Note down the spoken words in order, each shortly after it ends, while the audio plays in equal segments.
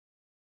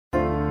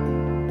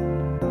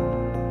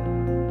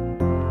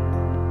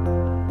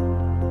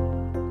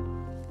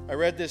I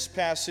read this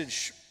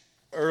passage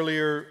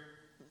earlier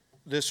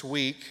this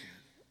week,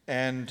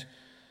 and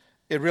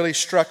it really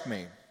struck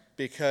me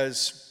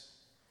because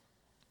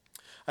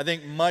I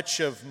think much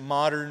of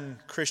modern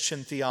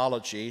Christian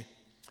theology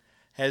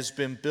has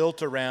been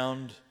built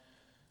around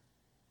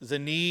the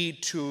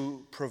need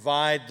to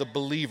provide the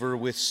believer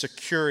with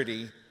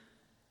security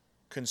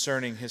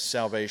concerning his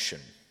salvation.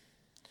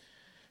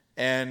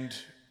 And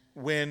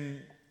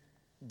when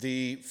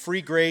the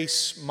free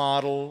grace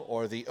model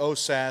or the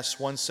OSAS,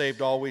 once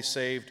saved, always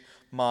saved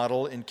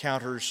model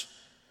encounters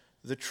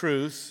the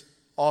truth,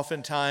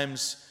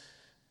 oftentimes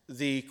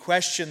the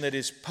question that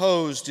is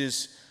posed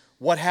is,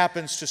 what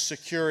happens to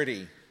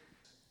security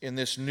in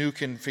this new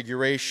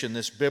configuration,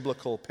 this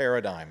biblical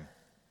paradigm?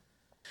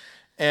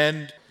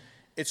 And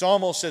it's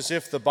almost as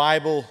if the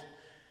Bible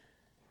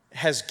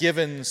has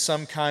given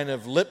some kind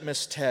of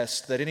litmus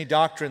test that any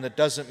doctrine that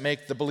doesn't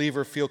make the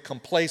believer feel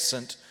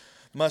complacent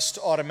must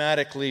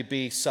automatically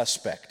be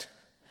suspect.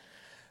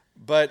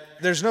 But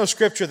there's no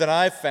scripture that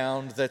I've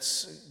found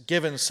that's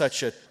given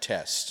such a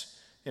test.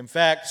 In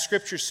fact,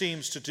 Scripture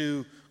seems to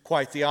do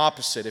quite the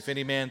opposite. If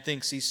any man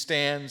thinks he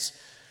stands,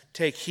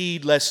 take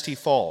heed lest he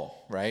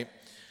fall, right?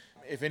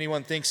 If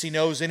anyone thinks he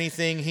knows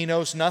anything, he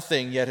knows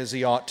nothing yet as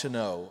he ought to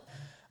know.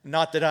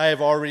 Not that I have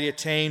already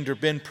attained or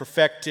been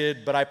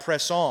perfected, but I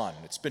press on.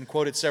 It's been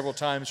quoted several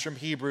times from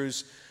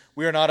Hebrews.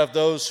 We are not of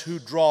those who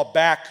draw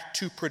back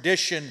to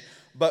perdition,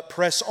 but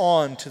press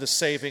on to the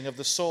saving of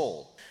the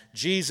soul.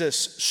 Jesus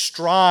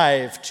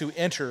strived to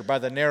enter by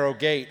the narrow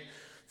gate,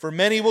 for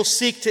many will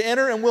seek to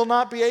enter and will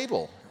not be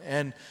able.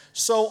 And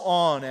so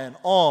on and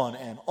on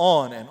and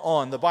on and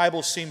on. The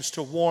Bible seems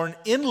to warn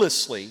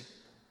endlessly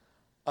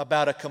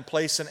about a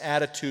complacent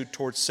attitude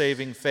towards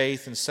saving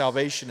faith and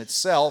salvation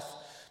itself.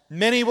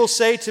 Many will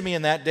say to me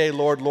in that day,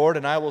 Lord, Lord,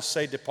 and I will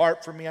say,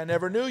 depart from me, I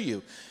never knew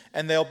you.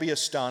 And they'll be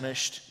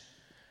astonished.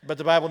 But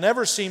the Bible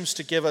never seems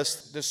to give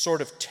us this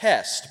sort of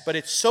test. But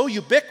it's so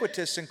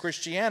ubiquitous in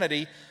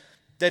Christianity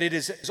that it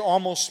is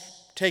almost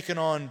taken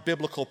on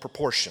biblical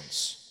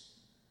proportions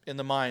in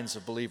the minds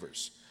of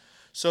believers.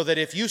 So that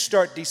if you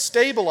start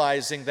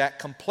destabilizing that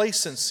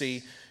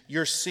complacency,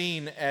 you're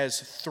seen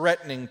as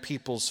threatening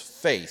people's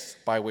faith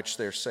by which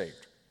they're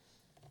saved.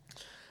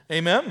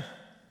 Amen?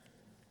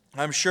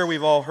 I'm sure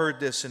we've all heard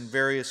this in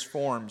various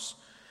forms.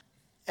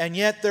 And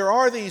yet there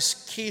are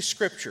these key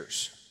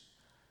scriptures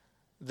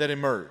that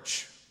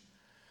emerge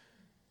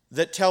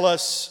that tell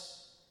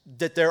us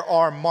that there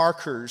are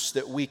markers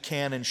that we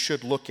can and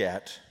should look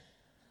at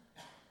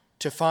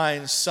to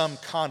find some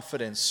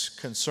confidence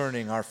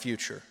concerning our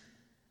future.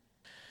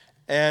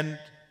 And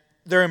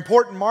they're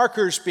important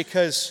markers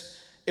because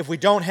if we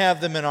don't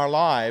have them in our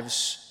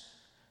lives,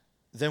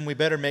 then we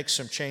better make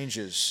some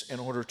changes in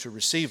order to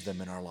receive them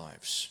in our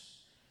lives.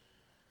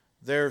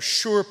 They're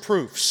sure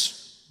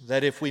proofs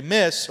that if we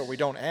miss or we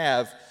don't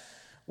have,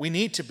 we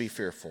need to be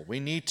fearful. We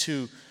need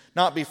to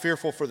not be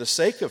fearful for the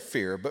sake of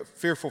fear, but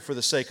fearful for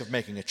the sake of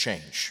making a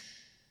change.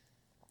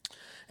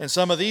 And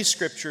some of these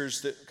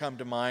scriptures that come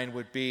to mind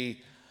would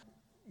be,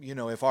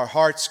 if our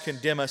hearts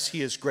condemn us,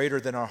 He is greater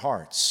than our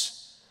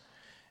hearts.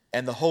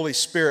 And the Holy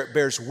Spirit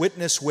bears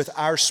witness with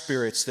our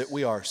spirits that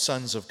we are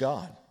sons of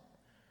God.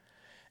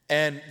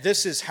 And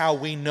this is how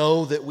we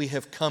know that we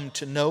have come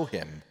to know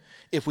Him,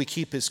 if we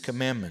keep His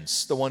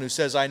commandments. The one who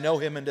says, I know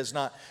Him and does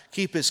not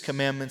keep His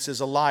commandments is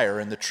a liar,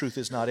 and the truth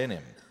is not in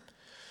him.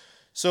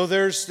 So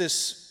there's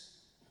this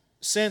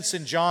sense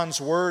in John's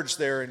words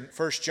there in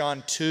 1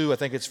 John 2, I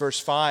think it's verse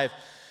 5,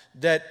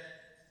 that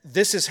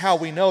this is how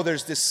we know.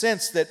 There's this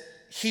sense that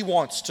He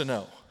wants to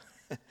know.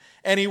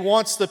 And He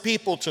wants the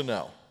people to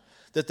know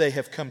that they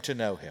have come to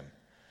know Him.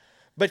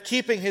 But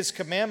keeping His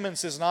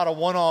commandments is not a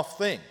one-off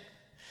thing.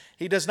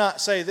 He does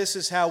not say this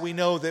is how we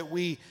know that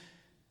we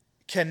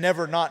can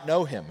never not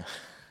know Him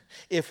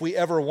if we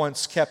ever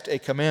once kept a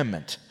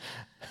commandment.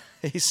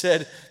 He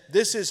said,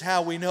 this is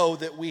how we know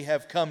that we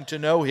have come to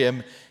know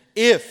Him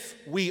if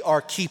we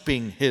are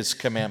keeping His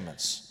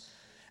commandments.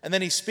 And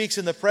then He speaks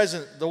in the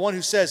present. The one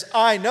who says,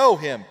 I know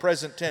Him,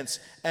 present tense,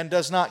 and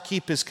does not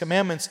keep His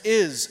commandments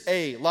is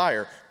a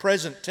liar,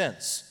 present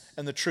tense,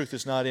 and the truth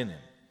is not in him.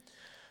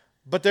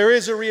 But there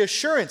is a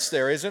reassurance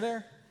there, isn't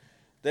there?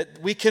 That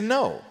we can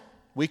know.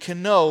 We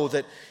can know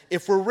that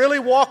if we're really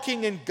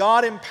walking in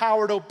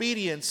God-empowered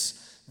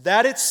obedience,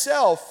 that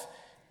itself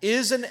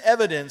is an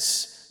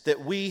evidence that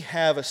we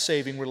have a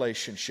saving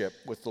relationship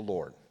with the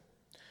Lord.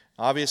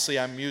 Obviously,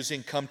 I'm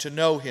using come to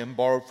know Him,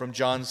 borrowed from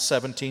John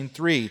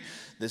 17:3.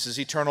 This is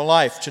eternal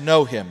life, to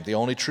know Him, the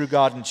only true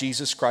God in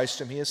Jesus Christ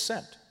whom He has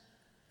sent.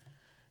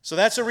 So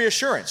that's a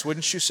reassurance,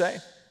 wouldn't you say?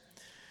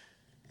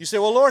 You say,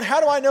 well, Lord,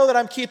 how do I know that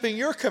I'm keeping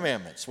your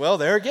commandments? Well,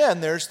 there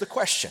again, there's the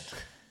question.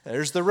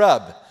 There's the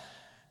rub.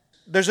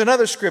 There's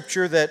another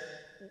scripture that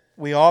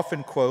we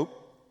often quote,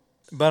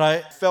 but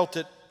I felt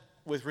it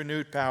with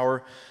renewed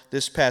power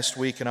this past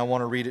week, and I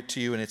want to read it to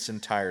you in its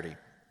entirety.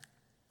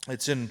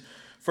 It's in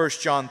 1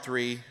 John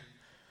 3.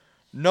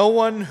 No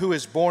one who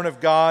is born of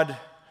God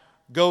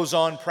goes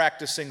on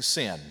practicing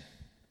sin.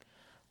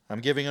 I'm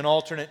giving an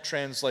alternate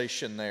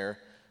translation there,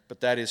 but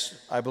that is,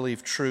 I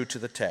believe, true to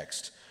the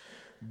text.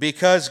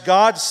 Because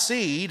God's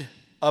seed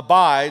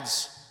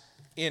abides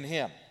in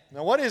him.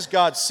 Now, what is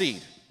God's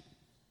seed?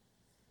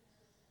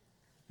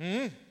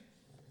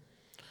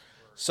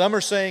 Some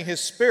are saying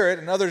his Spirit,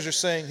 and others are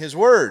saying his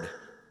Word.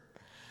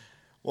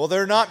 Well,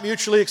 they're not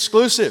mutually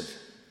exclusive.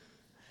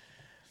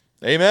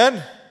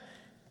 Amen?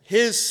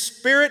 His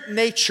Spirit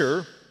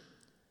nature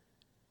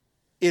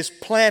is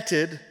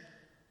planted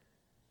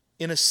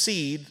in a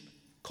seed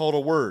called a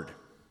Word.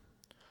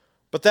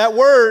 But that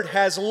Word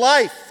has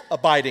life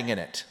abiding in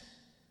it.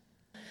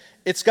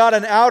 It's got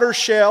an outer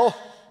shell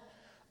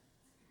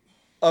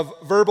of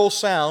verbal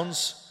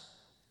sounds,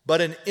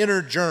 but an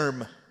inner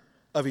germ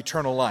of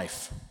eternal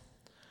life,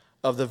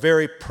 of the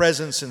very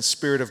presence and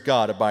Spirit of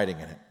God abiding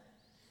in it.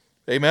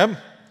 Amen?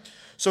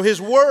 So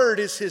his Word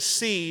is his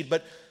seed,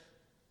 but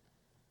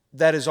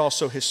that is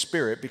also his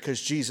Spirit,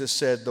 because Jesus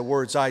said, the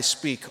words I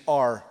speak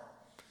are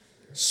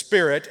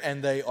spirit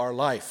and they are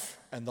life.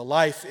 And the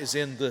life is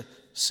in the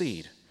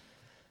seed.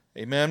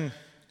 Amen?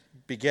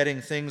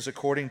 Begetting things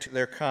according to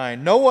their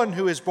kind. No one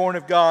who is born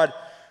of God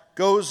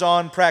goes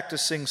on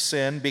practicing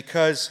sin,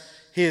 because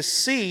his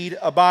seed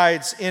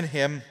abides in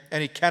him,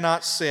 and he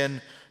cannot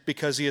sin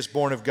because he is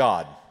born of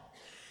God.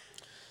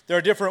 There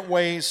are different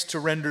ways to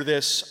render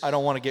this. I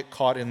don't want to get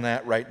caught in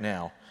that right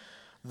now,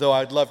 though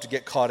I'd love to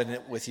get caught in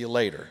it with you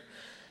later.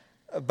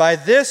 By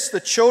this, the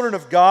children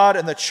of God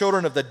and the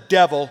children of the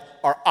devil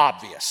are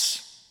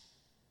obvious.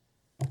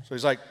 So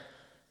he's like,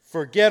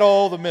 forget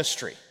all the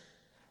mystery.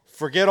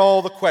 Forget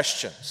all the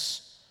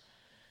questions.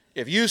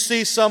 If you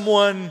see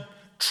someone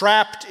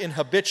trapped in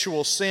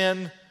habitual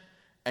sin,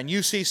 and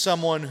you see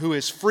someone who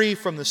is free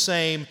from the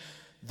same,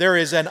 there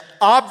is an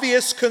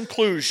obvious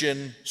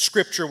conclusion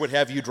Scripture would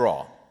have you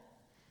draw.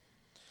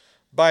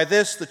 By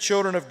this, the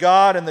children of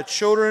God and the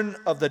children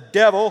of the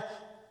devil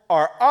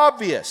are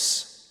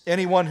obvious.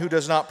 Anyone who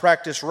does not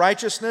practice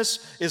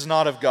righteousness is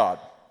not of God.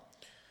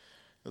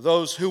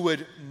 Those who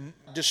would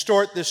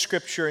distort this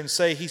Scripture and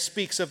say he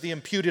speaks of the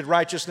imputed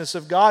righteousness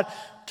of God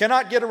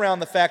cannot get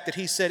around the fact that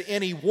he said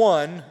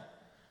anyone.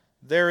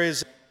 There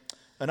is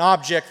an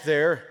object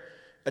there,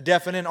 a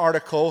definite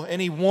article,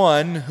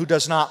 anyone who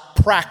does not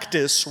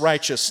practice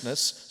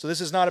righteousness. So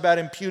this is not about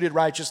imputed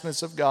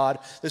righteousness of God.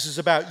 This is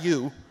about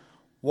you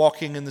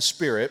walking in the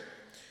Spirit,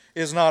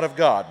 is not of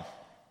God.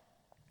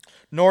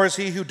 Nor is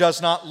he who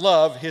does not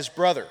love his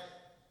brother.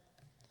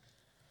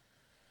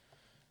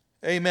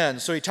 Amen.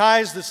 So he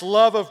ties this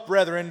love of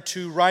brethren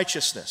to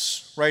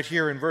righteousness right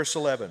here in verse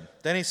 11.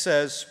 Then he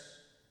says,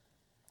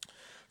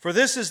 for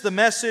this is the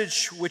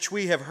message which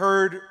we have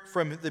heard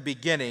from the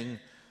beginning,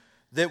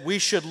 that we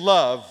should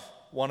love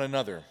one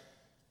another.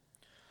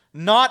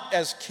 Not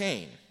as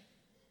Cain.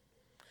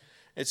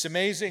 It's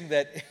amazing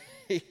that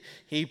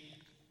he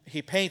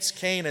paints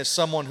Cain as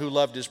someone who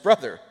loved his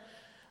brother.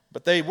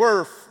 But they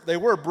were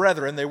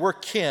brethren, they were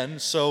kin,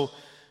 so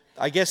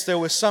I guess there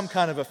was some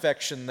kind of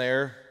affection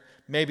there,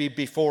 maybe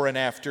before and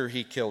after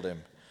he killed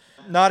him.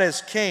 Not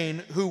as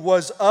Cain, who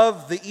was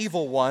of the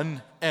evil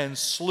one and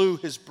slew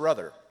his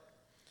brother.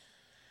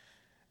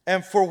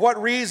 And for what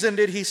reason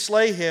did he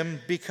slay him?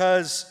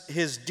 Because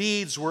his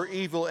deeds were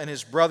evil and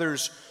his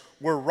brothers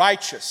were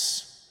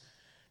righteous.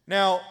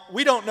 Now,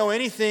 we don't know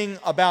anything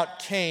about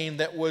Cain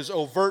that was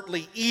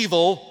overtly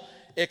evil,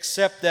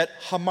 except that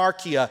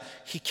hamartia,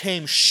 he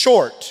came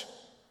short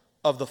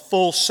of the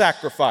full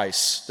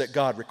sacrifice that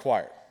God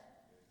required.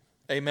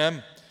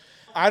 Amen?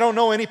 I don't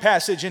know any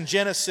passage in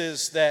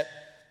Genesis that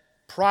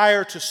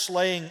prior to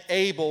slaying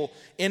Abel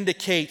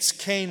indicates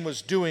Cain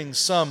was doing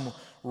some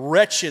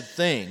wretched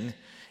thing.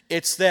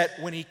 It's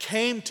that when he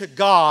came to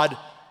God,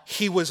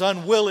 he was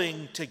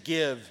unwilling to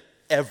give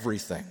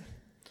everything.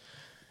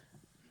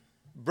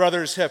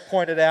 Brothers have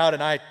pointed out,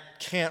 and I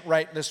can't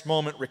right in this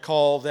moment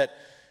recall, that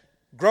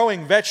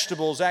growing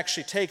vegetables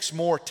actually takes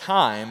more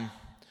time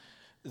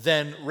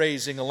than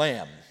raising a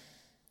lamb.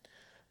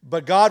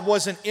 But God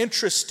wasn't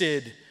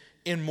interested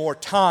in more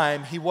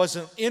time. He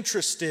wasn't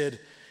interested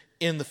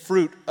in the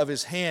fruit of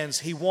his hands.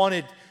 He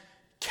wanted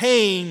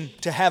Cain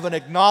to have an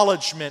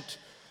acknowledgement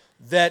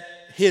that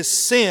his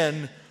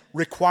sin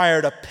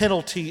required a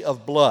penalty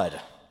of blood,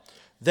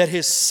 that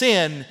his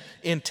sin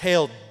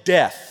entailed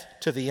death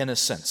to the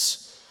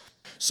innocents.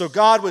 So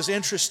God was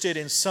interested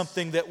in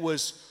something that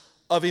was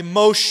of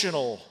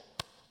emotional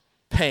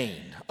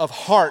pain, of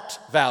heart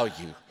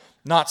value,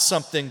 not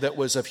something that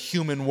was of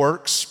human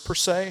works per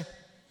se.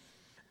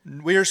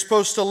 We are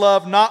supposed to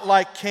love not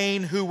like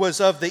Cain, who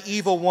was of the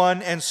evil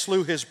one and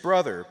slew his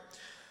brother.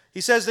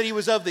 He says that he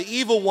was of the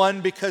evil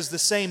one because the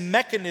same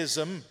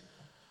mechanism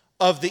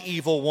of the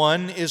evil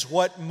one is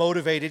what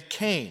motivated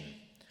Cain.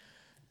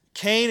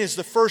 Cain is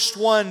the first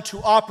one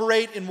to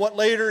operate in what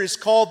later is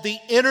called the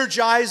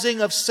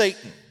energizing of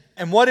Satan.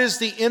 And what is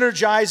the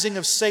energizing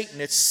of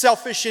Satan? It's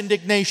selfish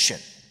indignation.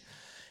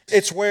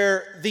 It's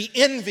where the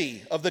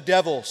envy of the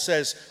devil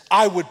says,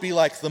 I would be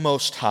like the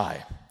Most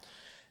High.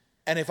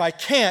 And if I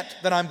can't,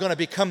 then I'm going to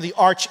become the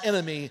arch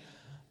enemy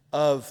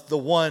of the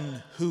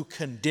one who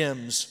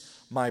condemns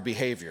my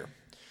behavior.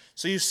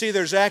 So you see,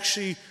 there's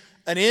actually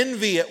an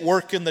envy at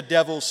work in the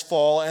devil's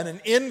fall and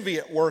an envy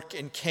at work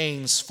in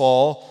Cain's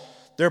fall.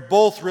 They're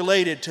both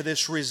related to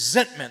this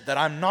resentment that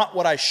I'm not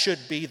what I should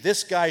be.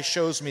 This guy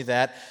shows me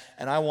that,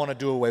 and I want to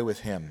do away with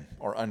him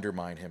or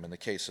undermine him in the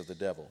case of the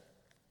devil.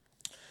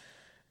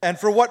 And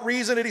for what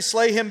reason did he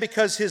slay him?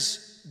 Because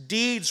his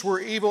deeds were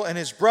evil and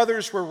his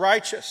brothers were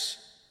righteous.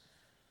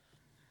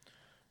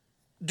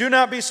 Do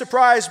not be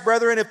surprised,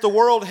 brethren, if the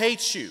world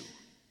hates you.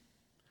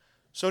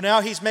 So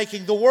now he's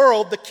making the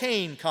world the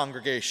Cain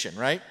congregation,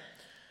 right?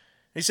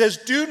 He says,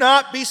 do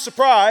not be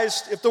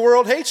surprised if the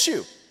world hates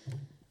you.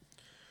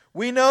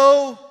 We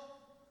know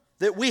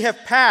that we have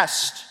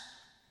passed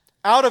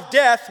out of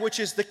death, which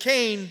is the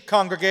Cain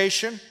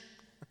congregation,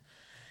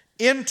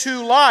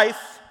 into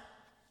life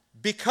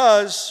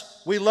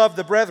because we love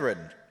the brethren.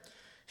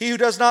 He who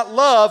does not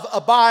love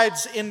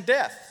abides in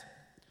death.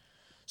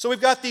 So we've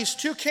got these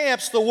two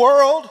camps, the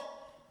world,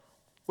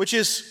 which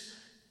is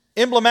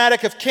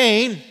emblematic of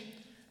Cain,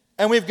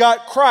 and we've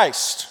got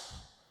Christ,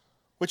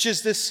 which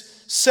is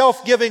this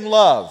self-giving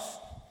love.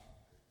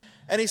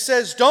 And he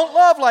says, don't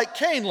love like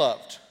Cain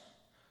loved.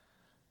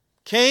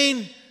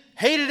 Cain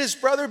hated his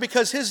brother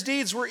because his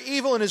deeds were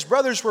evil and his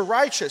brothers were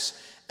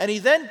righteous. And he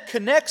then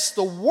connects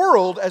the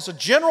world as a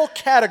general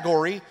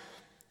category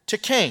to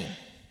Cain.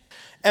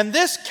 And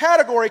this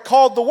category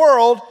called the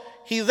world,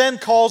 he then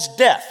calls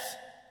death.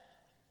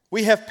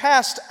 We have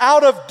passed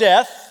out of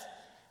death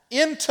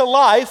into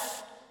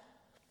life.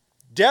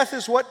 Death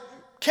is what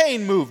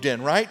Cain moved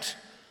in, right?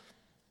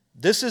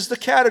 This is the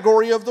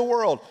category of the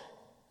world,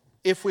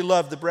 if we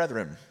love the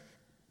brethren.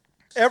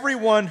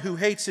 Everyone who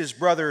hates his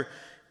brother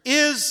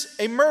is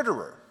a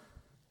murderer.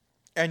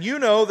 And you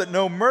know that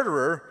no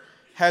murderer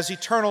has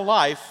eternal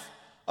life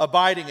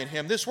abiding in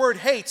him. This word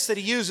hates that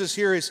he uses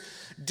here is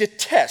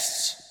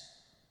detests.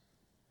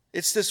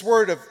 It's this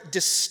word of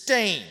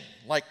disdain,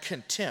 like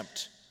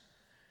contempt.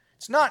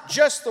 It's not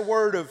just the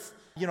word of,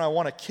 I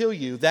want to kill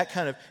you, that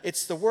kind of,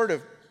 it's the word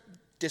of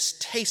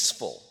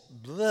distasteful.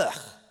 Blech.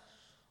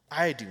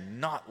 I do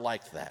not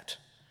like that.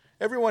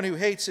 Everyone who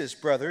hates his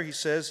brother, he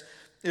says,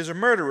 is a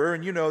murderer,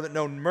 and you know that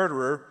no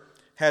murderer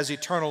has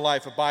eternal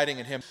life abiding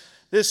in him.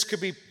 This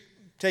could be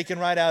taken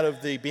right out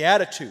of the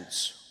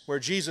Beatitudes, where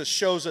Jesus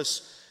shows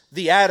us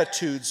the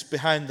attitudes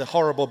behind the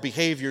horrible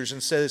behaviors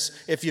and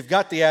says, if you've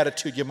got the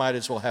attitude, you might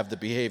as well have the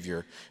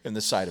behavior in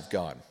the sight of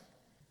God.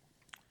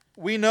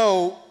 We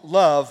know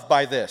love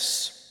by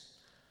this,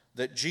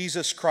 that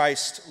Jesus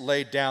Christ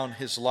laid down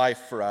his life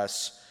for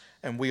us,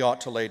 and we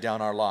ought to lay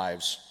down our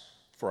lives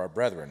for our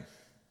brethren.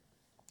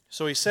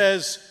 So he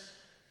says,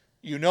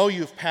 you know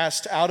you've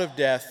passed out of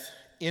death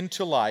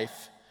into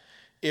life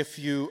if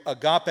you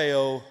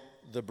agapeo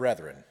the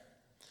brethren.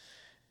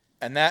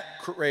 And that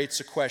creates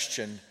a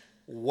question,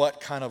 what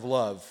kind of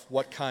love,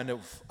 what kind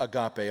of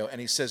agapeo? And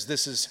he says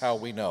this is how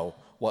we know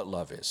what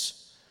love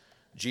is.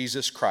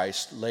 Jesus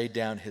Christ laid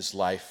down his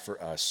life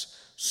for us,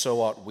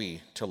 so ought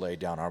we to lay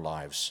down our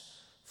lives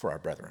for our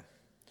brethren.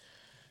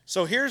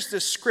 So here's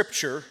this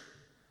scripture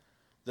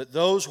that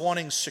those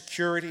wanting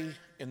security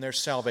in their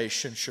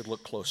salvation should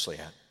look closely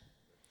at.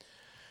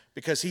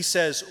 Because he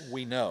says,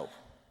 we know.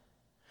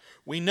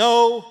 We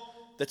know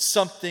that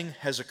something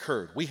has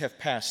occurred. We have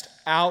passed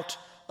out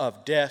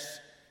of death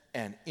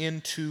and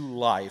into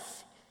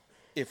life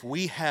if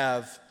we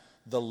have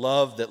the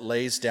love that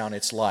lays down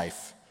its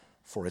life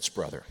for its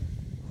brother.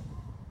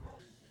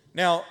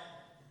 Now,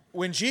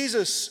 when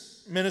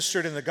Jesus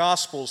ministered in the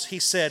Gospels, he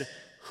said,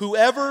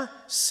 whoever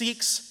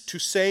seeks to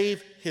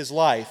save his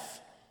life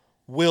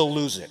will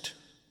lose it.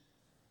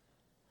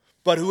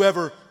 But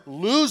whoever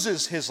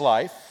loses his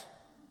life,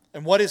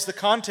 and what is the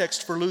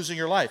context for losing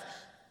your life?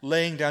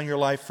 Laying down your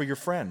life for your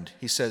friend,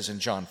 he says in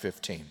John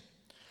 15.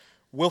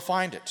 We'll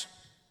find it.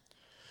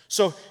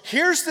 So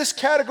here's this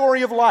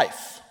category of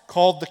life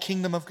called the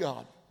kingdom of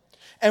God.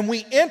 And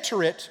we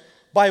enter it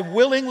by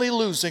willingly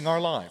losing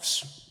our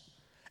lives.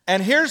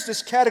 And here's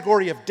this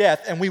category of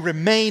death, and we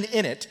remain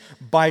in it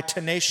by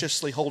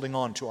tenaciously holding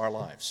on to our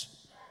lives.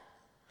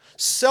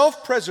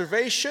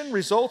 Self-preservation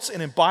results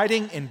in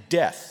abiding in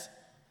death.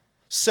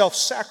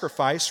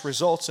 Self-sacrifice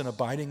results in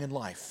abiding in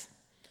life.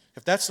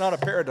 If that's not a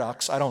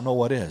paradox, I don't know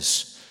what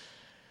is.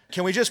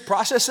 Can we just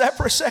process that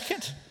for a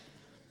second?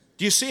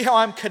 Do you see how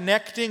I'm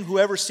connecting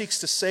whoever seeks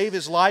to save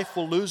his life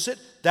will lose it?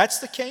 That's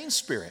the Cain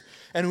spirit.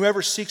 And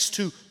whoever seeks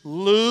to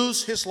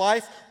lose his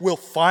life will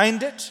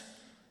find it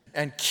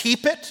and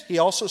keep it, he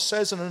also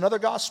says in another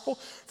gospel,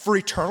 for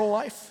eternal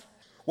life.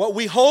 What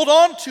we hold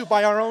on to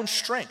by our own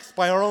strength,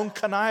 by our own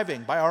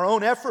conniving, by our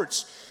own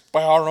efforts,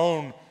 by our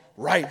own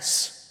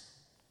rights,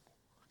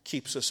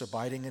 keeps us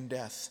abiding in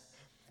death.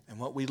 And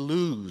what we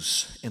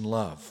lose in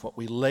love, what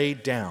we lay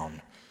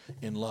down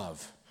in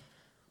love,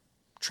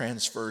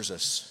 transfers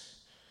us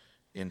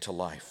into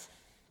life.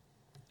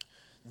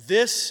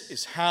 This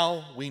is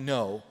how we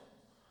know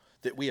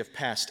that we have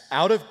passed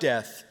out of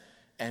death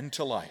and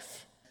to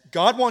life.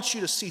 God wants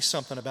you to see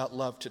something about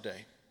love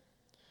today.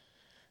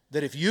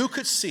 That if you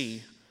could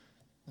see,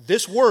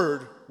 this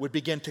word would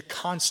begin to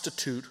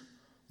constitute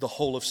the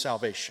whole of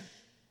salvation.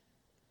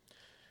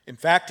 In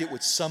fact, it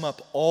would sum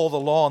up all the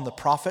law and the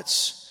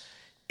prophets.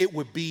 It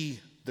would be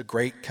the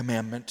great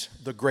commandment,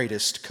 the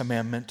greatest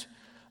commandment.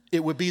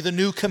 It would be the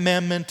new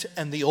commandment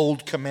and the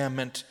old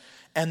commandment,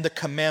 and the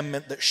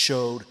commandment that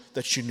showed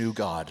that you knew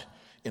God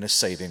in a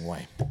saving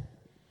way.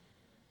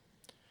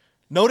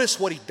 Notice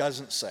what he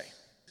doesn't say.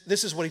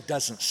 This is what he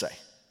doesn't say.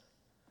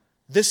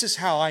 This is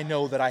how I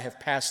know that I have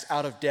passed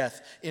out of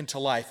death into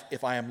life,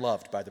 if I am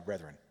loved by the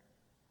brethren.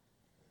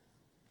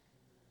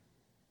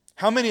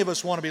 How many of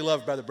us want to be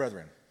loved by the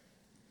brethren?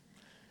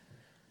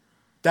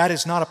 That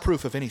is not a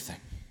proof of anything.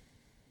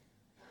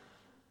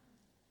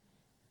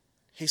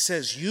 He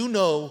says, you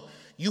know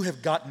you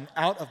have gotten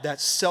out of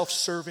that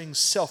self-serving,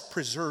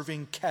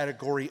 self-preserving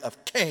category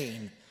of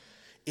Cain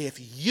if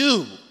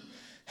you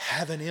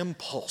have an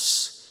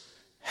impulse,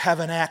 have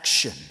an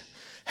action,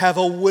 have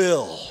a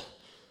will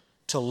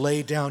to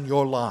lay down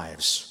your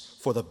lives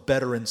for the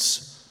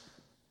betterance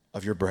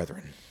of your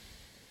brethren.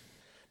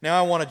 Now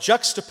I want to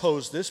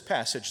juxtapose this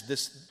passage,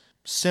 this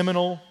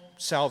seminal,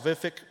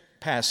 salvific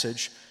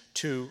passage,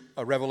 to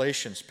a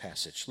Revelations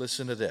passage.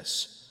 Listen to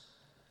this.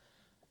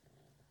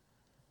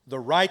 The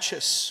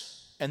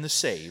righteous and the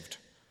saved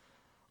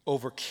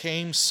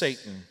overcame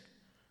Satan.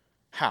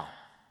 How?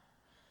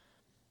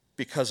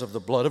 Because of the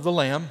blood of the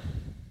Lamb,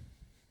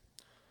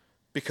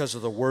 because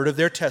of the word of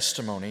their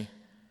testimony,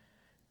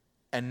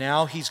 and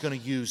now he's going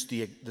to use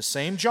the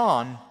same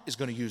John is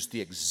going to use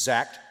the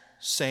exact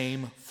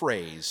same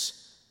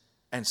phrase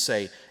and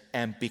say,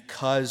 and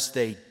because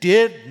they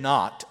did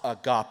not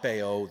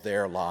agapeo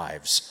their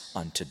lives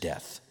unto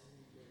death.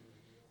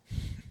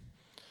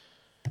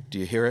 Do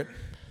you hear it?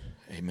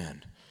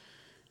 Amen.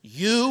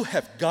 You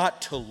have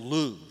got to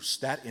lose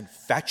that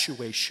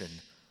infatuation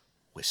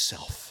with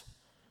self.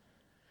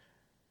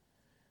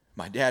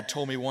 My dad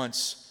told me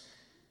once,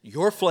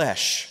 your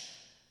flesh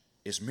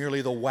is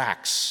merely the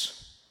wax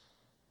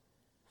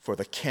for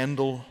the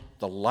candle,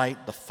 the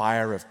light, the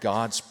fire of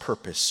God's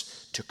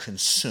purpose to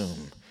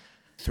consume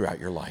throughout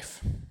your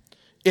life.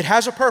 It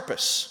has a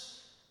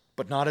purpose,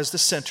 but not as the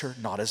center,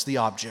 not as the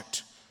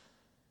object,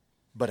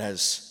 but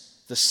as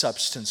the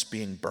substance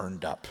being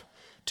burned up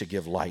to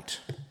give light.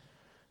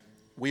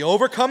 We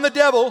overcome the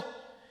devil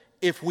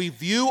if we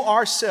view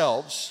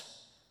ourselves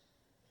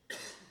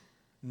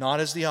not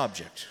as the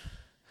object.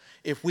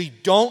 If we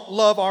don't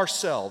love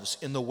ourselves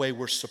in the way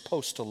we're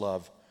supposed to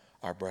love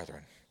our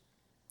brethren.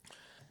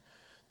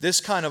 This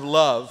kind of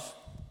love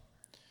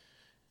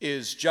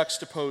is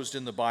juxtaposed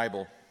in the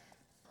Bible.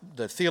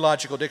 The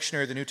Theological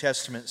Dictionary of the New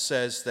Testament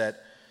says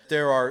that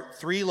there are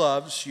 3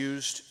 loves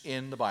used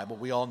in the Bible.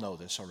 We all know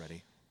this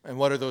already. And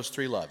what are those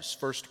 3 loves?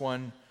 First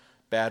one,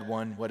 bad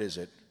one, what is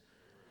it?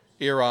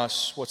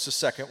 Eros. What's the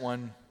second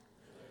one?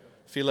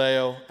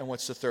 Phileo. And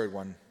what's the third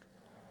one?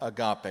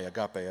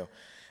 Agapeo.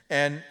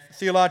 And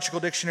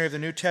Theological Dictionary of the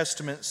New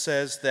Testament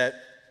says that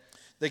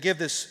they give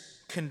this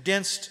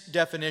condensed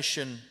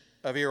definition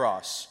of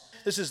eros.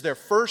 This is their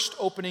first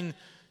opening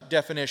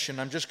definition.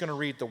 I'm just going to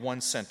read the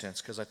one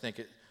sentence because I think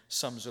it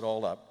sums it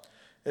all up.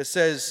 It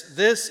says,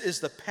 this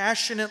is the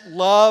passionate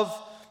love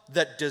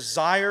that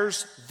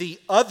desires the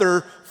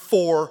other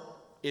for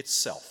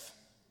itself.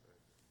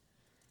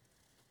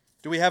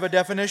 Do we have a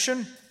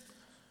definition?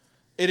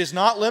 It is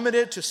not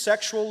limited to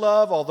sexual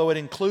love, although it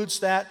includes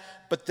that,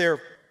 but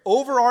their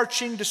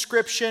overarching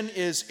description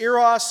is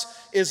eros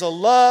is a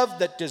love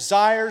that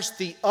desires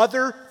the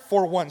other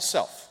for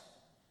oneself.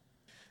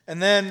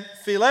 And then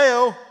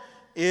phileo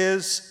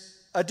is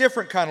a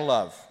different kind of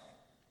love.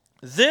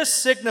 This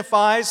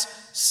signifies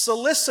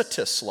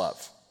solicitous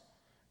love,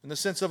 in the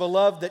sense of a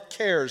love that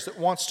cares, that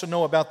wants to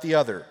know about the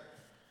other.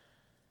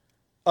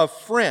 Of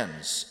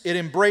friends, it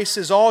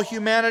embraces all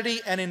humanity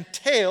and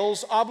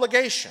entails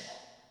obligation.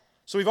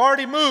 So we've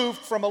already moved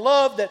from a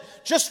love that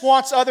just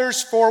wants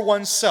others for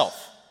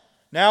oneself.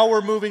 Now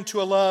we're moving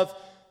to a love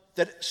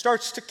that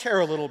starts to care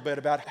a little bit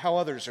about how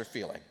others are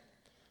feeling,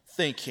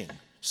 thinking,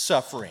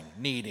 suffering,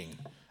 needing,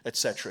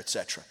 etc.,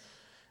 etc.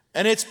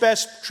 And it's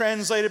best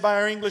translated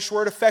by our English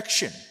word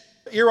affection.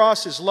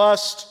 Eros is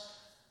lust,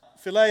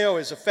 phileo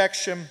is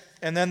affection,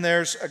 and then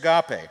there's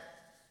agape.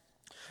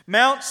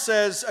 Mount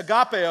says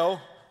agapeo.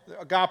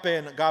 Agape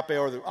and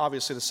agapeo are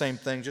obviously the same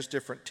thing, just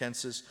different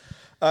tenses.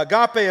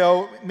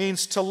 Agapeo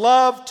means to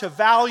love, to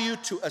value,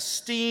 to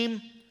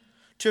esteem,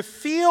 to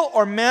feel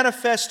or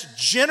manifest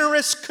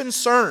generous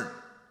concern,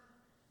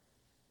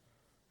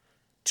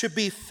 to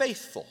be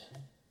faithful,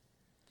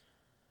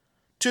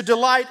 to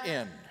delight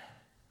in,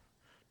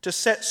 to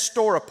set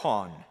store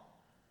upon.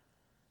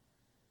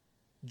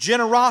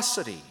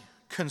 Generosity,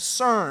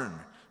 concern,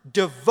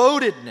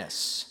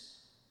 devotedness.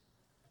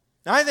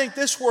 Now, I think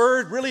this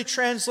word really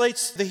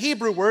translates the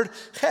Hebrew word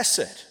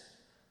chesed.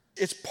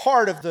 It's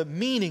part of the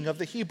meaning of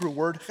the Hebrew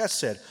word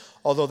chesed,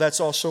 although that's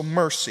also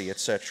mercy,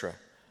 etc.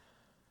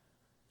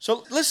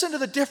 So listen to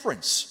the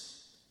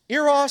difference.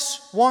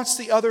 Eros wants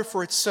the other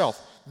for itself.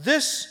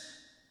 This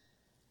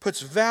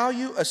puts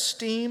value,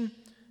 esteem,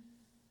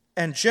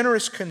 and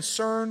generous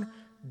concern,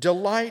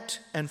 delight,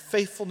 and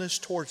faithfulness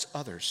towards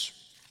others.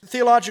 The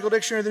Theological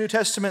Dictionary of the New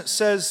Testament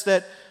says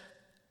that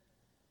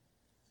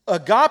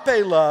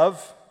Agape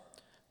love,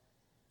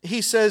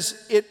 he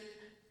says, it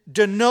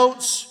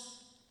denotes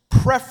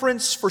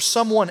preference for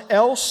someone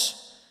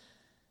else.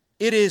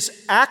 It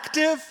is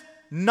active,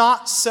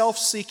 not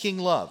self-seeking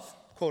love,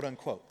 quote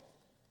unquote.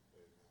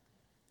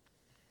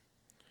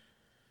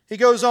 He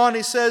goes on,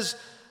 he says,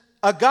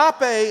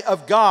 agape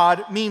of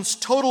God means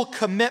total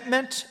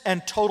commitment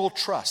and total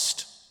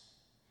trust.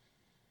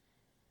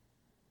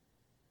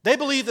 They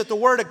believe that the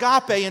word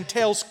agape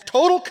entails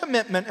total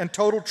commitment and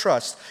total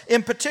trust.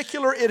 In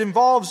particular, it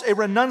involves a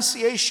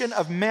renunciation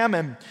of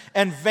mammon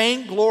and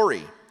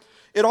vainglory.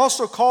 It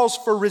also calls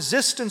for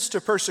resistance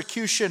to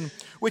persecution,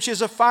 which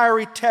is a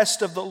fiery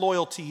test of the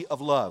loyalty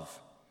of love.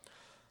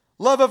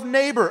 Love of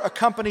neighbor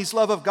accompanies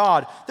love of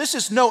God. This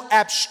is no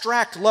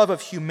abstract love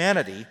of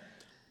humanity.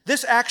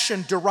 This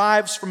action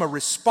derives from a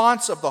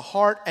response of the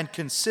heart and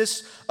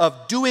consists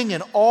of doing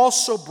in all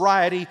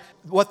sobriety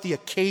what the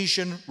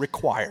occasion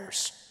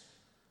requires.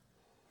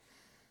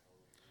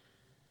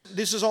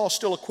 This is all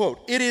still a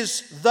quote. It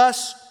is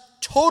thus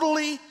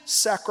totally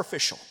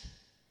sacrificial,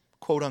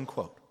 quote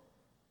unquote.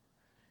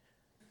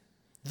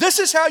 This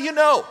is how you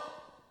know.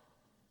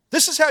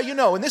 This is how you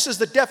know, and this is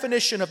the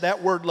definition of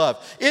that word love.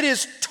 It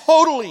is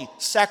totally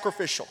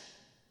sacrificial.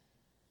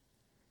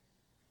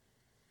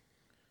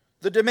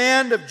 The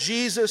demand of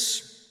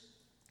Jesus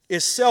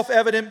is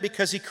self-evident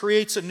because he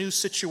creates a new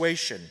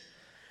situation.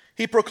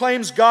 He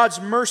proclaims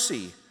God's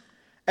mercy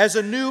as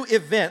a new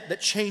event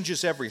that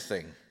changes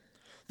everything.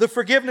 The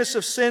forgiveness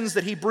of sins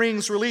that he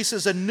brings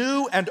releases a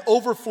new and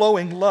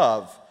overflowing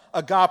love,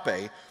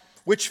 agape,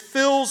 which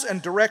fills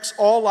and directs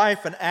all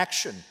life and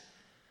action.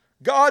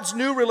 God's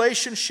new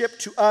relationship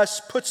to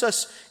us puts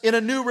us in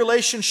a new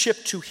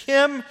relationship to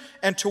him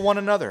and to one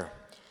another.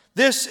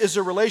 This is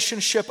a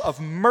relationship of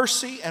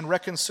mercy and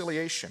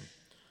reconciliation.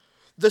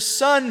 The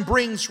Son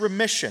brings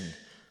remission,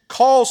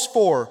 calls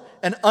for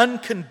an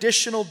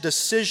unconditional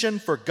decision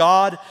for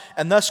God,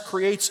 and thus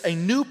creates a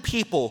new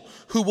people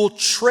who will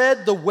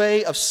tread the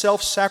way of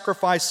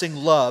self-sacrificing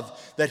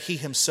love that he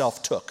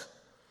himself took.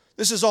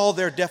 This is all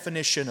their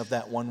definition of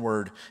that one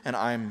word, and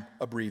I'm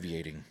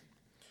abbreviating.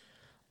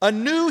 A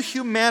new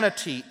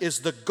humanity is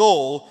the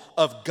goal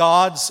of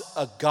God's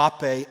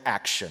agape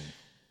action.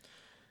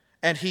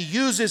 And he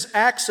uses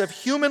acts of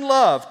human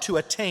love to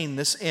attain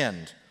this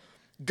end.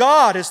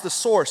 God is the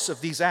source of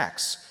these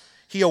acts.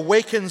 He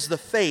awakens the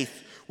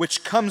faith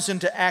which comes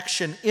into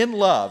action in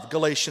love,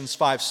 Galatians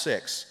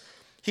 5:6.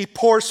 He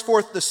pours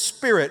forth the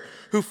Spirit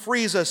who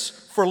frees us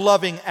for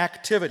loving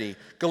activity,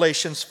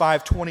 Galatians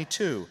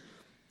 5:22.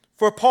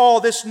 For Paul,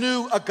 this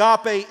new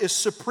agape is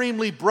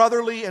supremely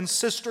brotherly and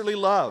sisterly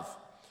love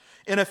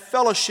in a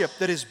fellowship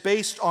that is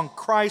based on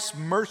Christ's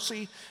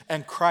mercy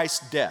and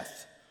Christ's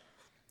death.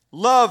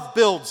 Love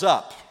builds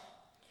up.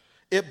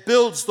 It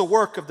builds the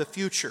work of the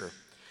future.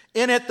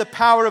 In it, the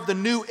power of the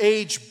new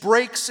age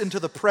breaks into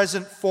the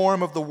present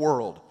form of the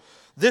world.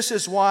 This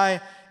is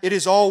why it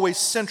is always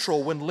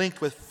central when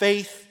linked with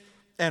faith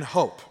and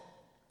hope.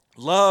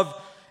 Love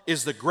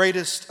is the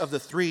greatest of the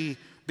three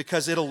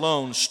because it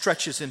alone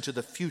stretches into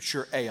the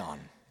future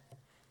aeon.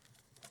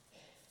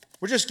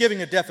 We're just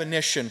giving a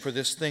definition for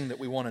this thing that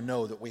we want to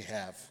know that we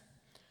have.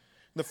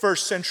 In the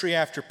first century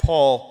after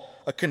Paul,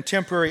 a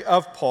contemporary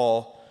of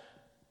Paul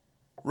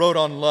wrote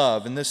on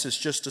love, and this is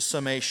just a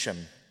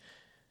summation.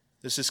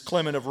 This is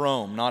Clement of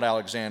Rome, not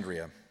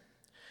Alexandria.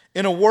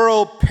 In a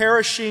world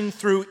perishing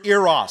through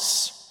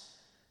eros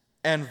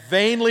and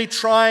vainly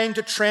trying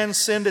to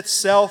transcend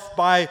itself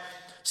by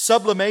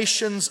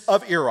sublimations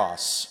of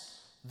eros,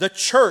 the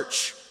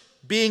church,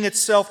 being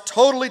itself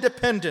totally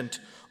dependent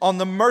on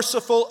the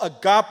merciful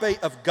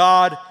agape of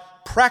God,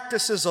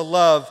 practices a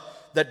love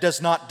that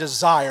does not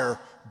desire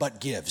but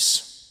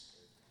gives.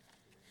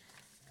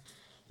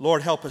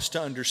 Lord, help us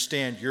to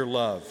understand your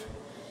love.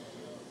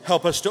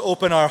 Help us to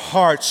open our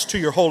hearts to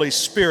your Holy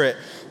Spirit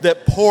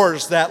that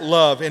pours that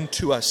love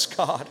into us,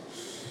 God.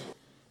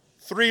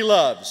 Three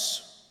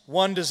loves.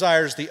 One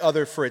desires the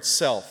other for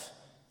itself.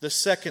 The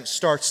second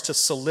starts to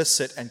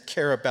solicit and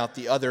care about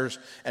the others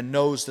and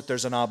knows that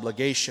there's an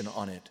obligation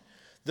on it.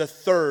 The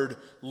third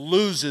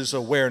loses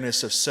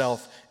awareness of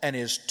self and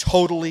is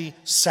totally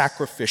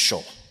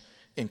sacrificial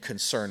in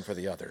concern for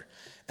the other.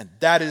 And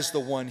that is the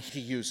one he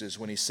uses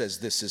when he says,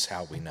 this is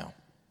how we know.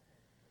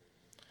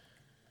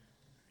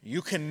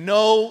 You can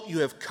know you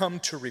have come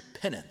to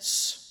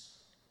repentance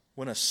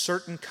when a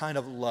certain kind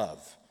of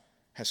love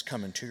has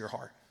come into your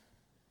heart.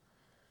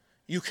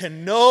 You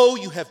can know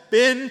you have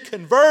been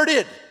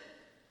converted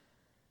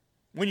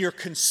when your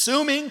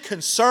consuming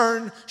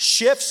concern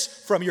shifts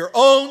from your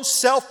own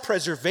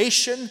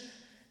self-preservation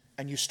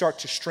and you start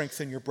to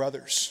strengthen your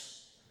brothers.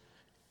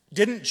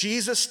 Didn't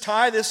Jesus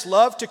tie this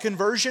love to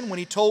conversion when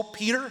he told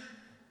Peter,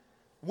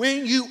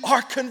 when you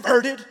are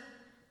converted?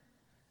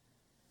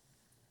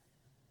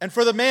 And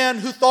for the man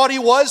who thought he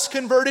was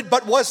converted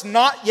but was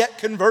not yet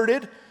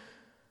converted,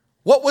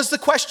 what was the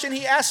question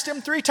he asked him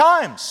 3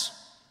 times?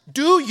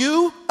 Do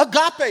you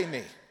agape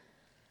me?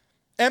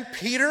 And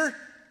Peter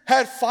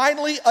had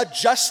finally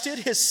adjusted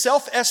his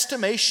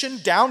self-estimation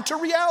down to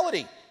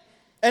reality.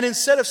 And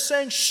instead of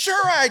saying,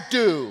 sure I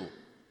do,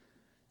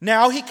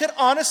 now he could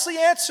honestly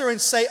answer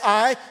and say,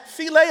 I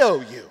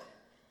phileo you.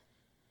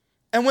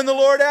 And when the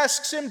Lord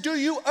asks him, do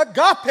you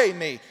agape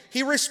me?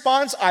 He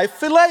responds, I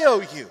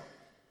phileo you.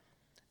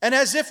 And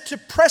as if to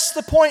press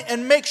the point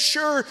and make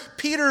sure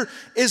Peter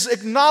is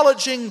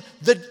acknowledging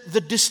the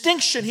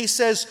distinction, he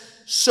says,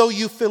 so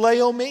you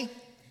phileo me?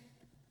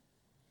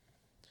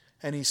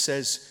 And he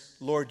says,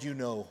 Lord, you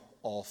know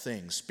all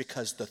things.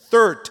 Because the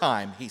third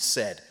time he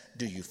said,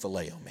 do you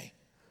phileo me?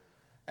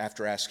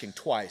 After asking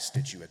twice,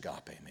 did you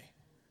agape me?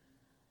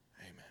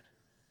 Amen.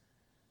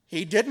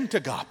 He didn't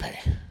agape.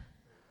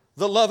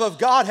 The love of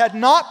God had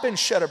not been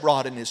shed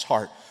abroad in his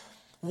heart.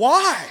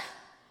 Why?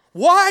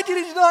 Why did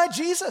he deny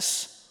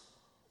Jesus?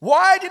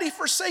 Why did he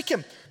forsake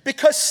him?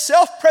 Because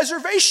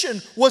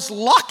self-preservation was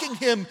locking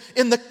him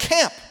in the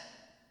camp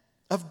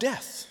of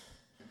death.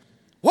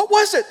 What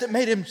was it that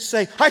made him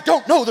say, I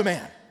don't know the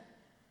man?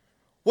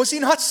 Was he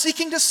not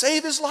seeking to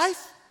save his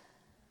life?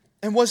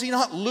 And was he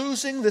not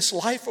losing this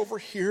life over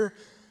here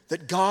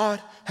that God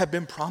had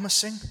been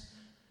promising?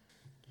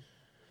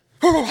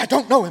 Oh, I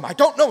don't know him. I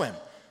don't know him.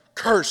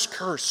 Curse,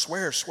 curse,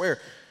 swear, swear.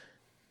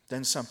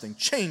 Then something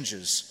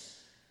changes.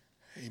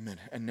 Amen.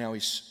 And now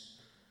he's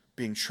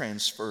being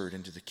transferred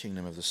into the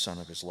kingdom of the Son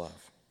of his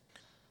love.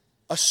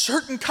 A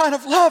certain kind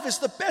of love is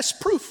the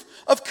best proof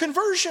of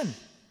conversion,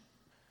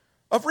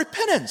 of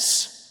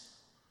repentance.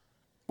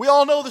 We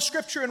all know the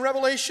scripture in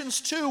Revelations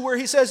 2 where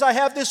he says, I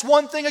have this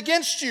one thing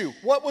against you.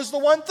 What was the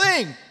one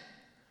thing?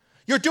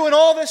 You're doing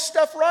all this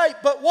stuff right,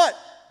 but what?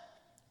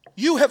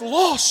 You have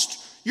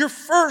lost your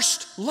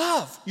first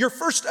love, your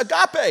first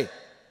agape.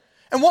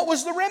 And what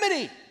was the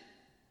remedy?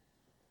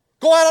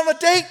 Go out on a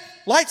date,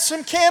 light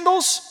some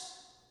candles.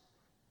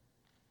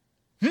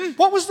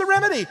 What was the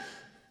remedy?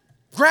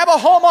 Grab a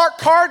Hallmark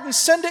card and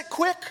send it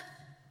quick?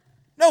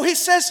 No, he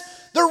says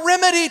the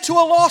remedy to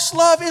a lost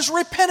love is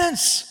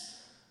repentance.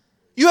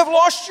 You have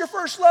lost your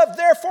first love,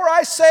 therefore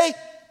I say,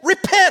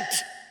 repent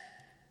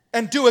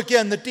and do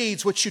again the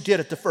deeds which you did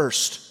at the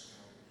first.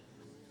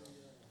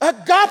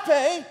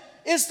 Agape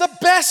is the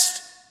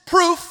best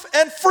proof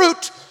and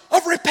fruit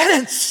of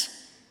repentance.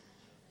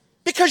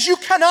 Because you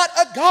cannot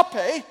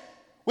agape,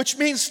 which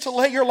means to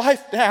lay your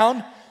life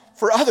down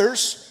for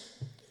others,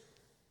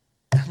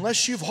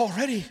 unless you've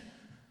already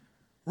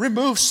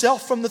removed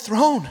self from the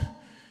throne.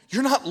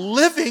 You're not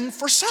living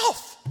for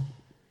self.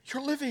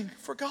 You're living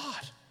for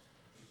God.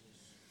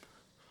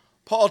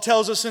 Paul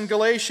tells us in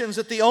Galatians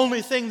that the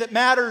only thing that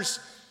matters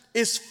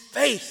is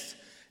faith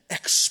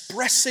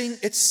expressing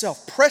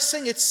itself,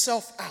 pressing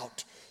itself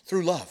out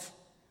through love.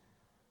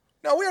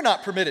 Now, we are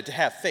not permitted to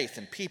have faith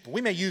in people.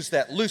 We may use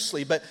that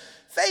loosely, but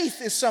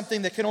faith is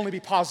something that can only be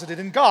posited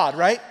in God,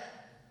 right?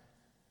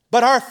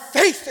 But our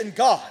faith in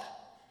God,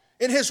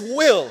 in his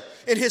will,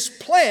 in his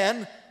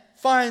plan,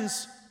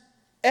 finds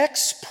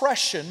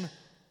expression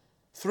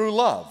through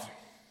love.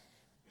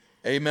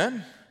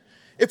 Amen?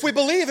 If we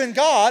believe in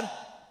God,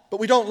 but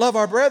we don't love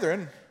our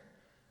brethren,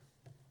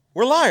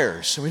 we're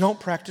liars and we don't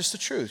practice the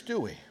truth, do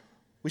we?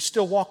 We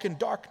still walk in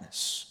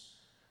darkness.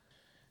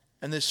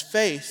 And this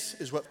faith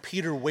is what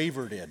Peter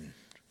wavered in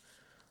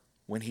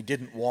when he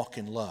didn't walk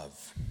in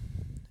love.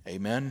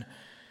 Amen?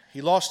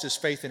 He lost his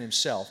faith in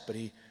himself, but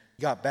he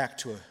got back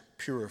to a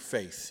purer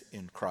faith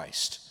in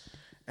Christ.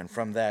 And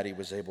from that he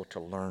was able to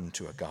learn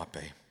to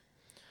agape.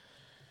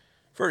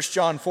 1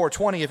 John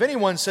 4:20, if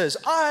anyone says,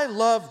 I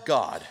love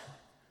God,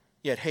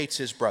 yet hates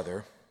his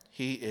brother,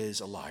 he is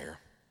a liar.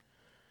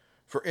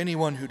 For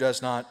anyone who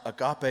does not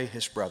agape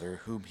his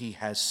brother whom he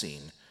has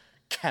seen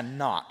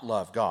cannot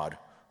love God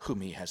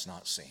whom he has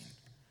not seen.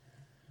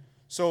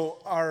 So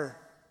our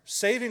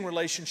saving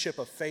relationship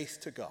of faith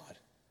to God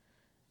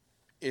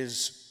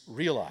is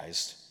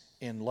realized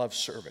in love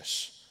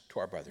service to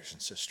our brothers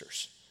and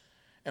sisters.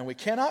 And we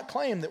cannot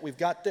claim that we've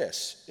got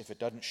this if it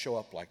doesn't show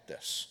up like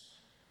this.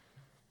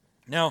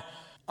 Now,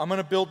 I'm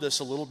going to build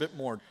this a little bit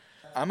more.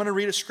 I'm going to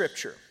read a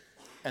scripture,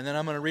 and then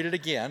I'm going to read it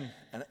again,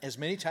 and as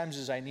many times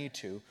as I need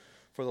to,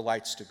 for the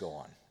lights to go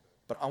on.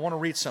 But I want to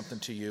read something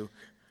to you.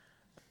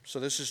 So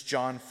this is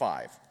John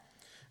 5.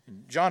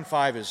 John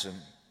 5 is an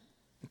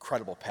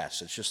incredible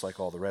passage, just like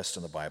all the rest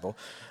in the Bible.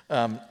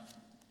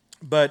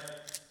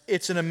 But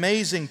it's an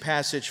amazing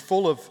passage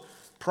full of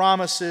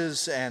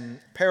promises and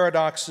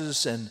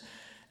paradoxes and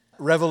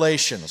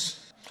revelations.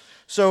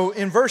 So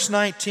in verse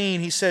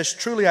 19, he says,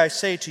 truly I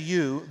say to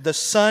you, the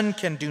Son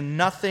can do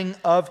nothing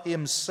of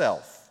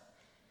himself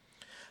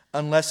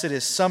unless it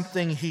is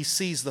something he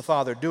sees the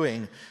Father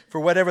doing.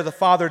 For whatever the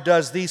Father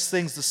does, these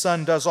things the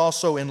Son does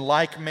also in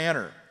like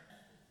manner.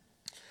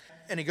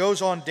 And he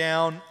goes on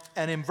down,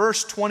 and in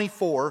verse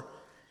 24,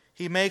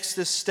 he makes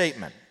this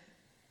statement.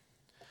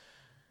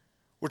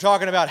 We're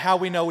talking about how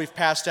we know we've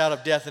passed out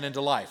of death and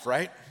into life,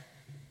 right?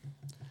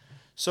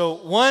 So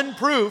one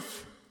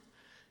proof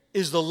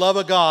is the love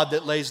of God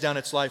that lays down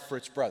its life for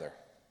its brother.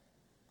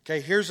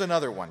 Okay, here's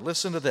another one.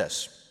 Listen to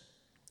this.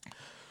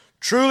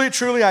 Truly,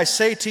 truly, I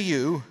say to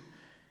you,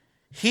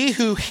 he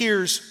who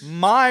hears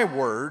my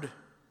word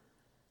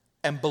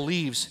and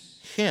believes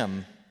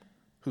him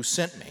who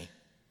sent me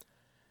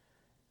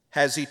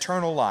has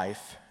eternal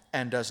life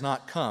and does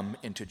not come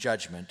into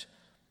judgment,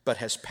 but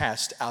has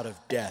passed out of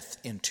death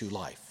into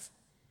life.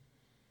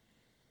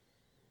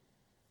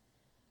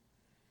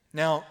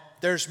 Now,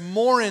 there's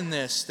more in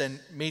this than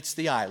meets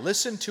the eye.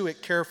 Listen to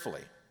it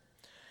carefully.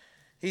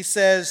 He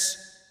says,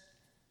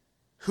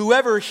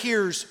 whoever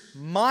hears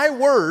my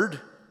word.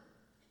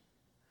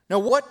 Now,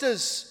 what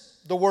does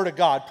the word of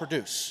God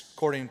produce,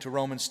 according to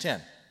Romans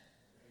 10?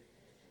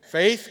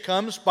 Faith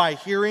comes by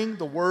hearing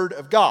the word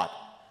of God.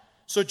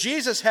 So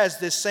Jesus has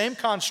this same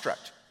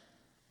construct.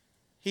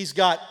 He's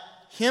got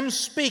him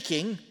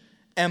speaking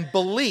and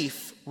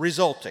belief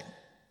resulting.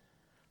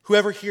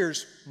 Whoever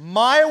hears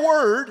my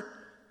word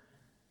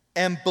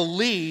and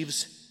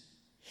believes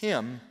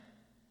him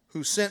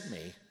who sent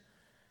me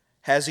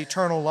has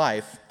eternal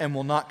life and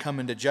will not come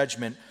into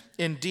judgment.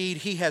 Indeed,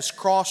 he has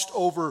crossed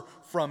over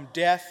from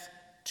death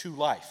to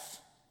life.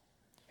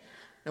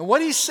 Now,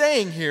 what he's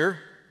saying here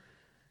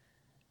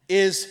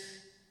is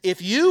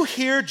if you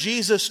hear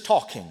Jesus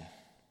talking,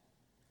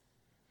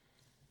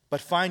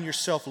 but find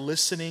yourself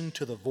listening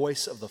to the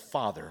voice of the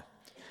Father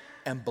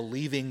and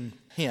believing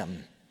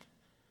him,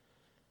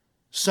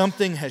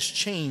 something has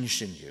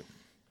changed in you.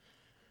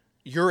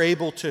 You're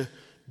able to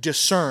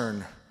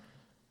discern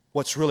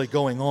what's really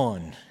going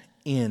on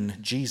in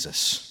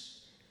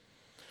Jesus.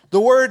 The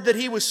word that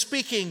he was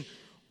speaking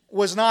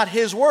was not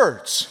his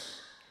words.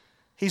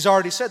 He's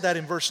already said that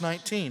in verse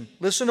 19.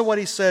 Listen to what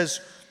he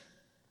says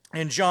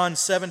in John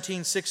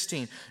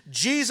 17:16.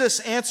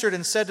 Jesus answered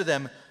and said to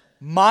them,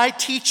 my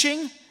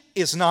teaching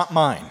is not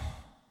mine,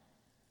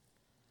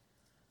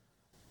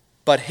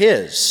 but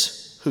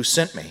his who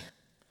sent me.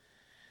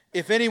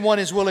 If anyone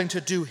is willing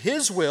to do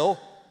his will,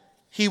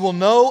 he will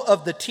know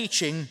of the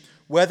teaching,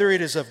 whether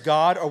it is of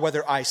God or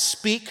whether I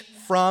speak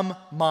from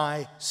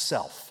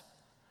myself.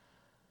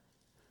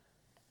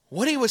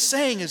 What he was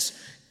saying is,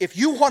 if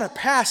you want to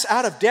pass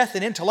out of death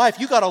and into life,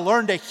 you got to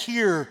learn to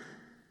hear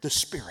the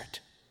Spirit.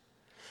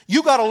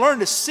 You got to learn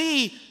to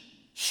see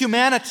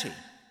humanity,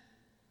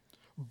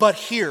 but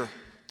hear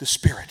the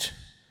Spirit.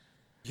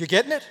 You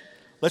getting it?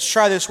 Let's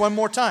try this one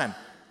more time.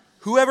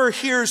 Whoever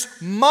hears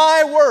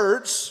my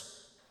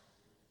words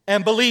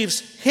and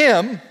believes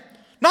him,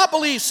 not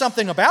believes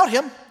something about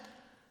him,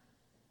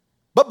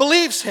 but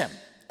believes him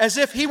as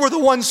if he were the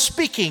one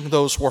speaking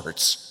those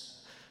words,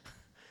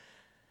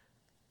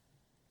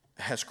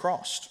 has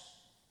crossed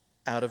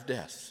out of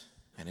death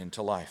and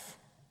into life.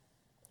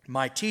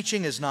 My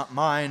teaching is not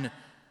mine,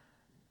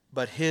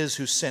 but his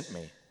who sent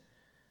me.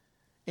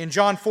 In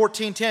John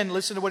 14:10,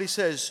 listen to what he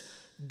says.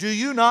 Do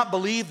you not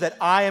believe that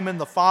I am in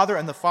the Father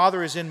and the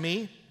Father is in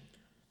me?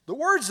 The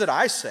words that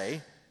I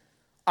say,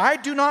 I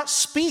do not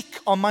speak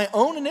on my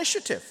own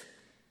initiative,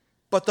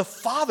 but the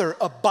Father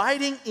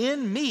abiding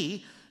in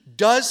me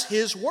does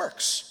his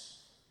works.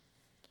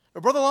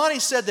 Brother Lonnie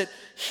said that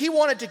he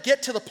wanted to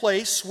get to the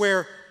place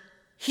where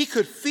he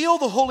could feel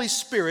the Holy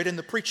Spirit in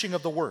the preaching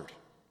of the Word.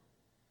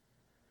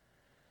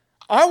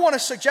 I want to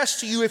suggest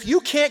to you, if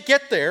you can't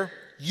get there,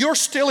 you're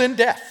still in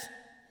death.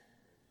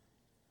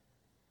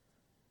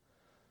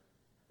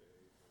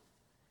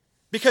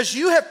 Because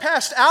you have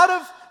passed out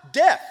of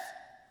death.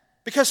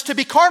 Because to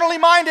be carnally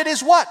minded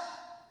is what?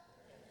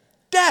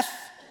 Death.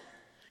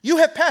 You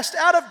have passed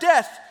out of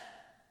death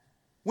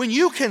when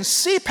you can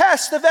see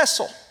past the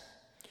vessel,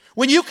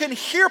 when you can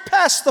hear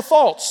past the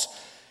faults,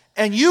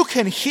 and you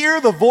can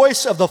hear the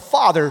voice of the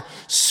Father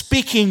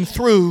speaking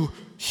through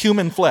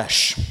human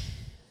flesh.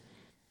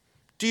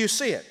 Do you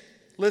see it?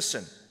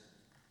 Listen.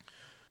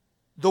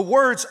 The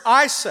words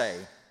I say,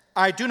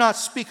 I do not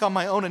speak on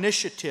my own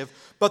initiative,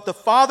 but the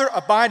Father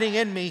abiding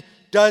in me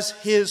does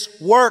his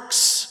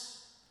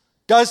works.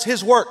 Does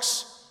his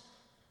works.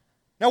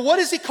 Now, what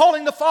is he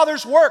calling the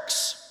Father's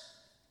works?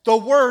 The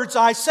words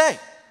I say.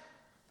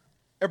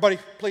 Everybody,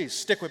 please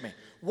stick with me.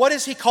 What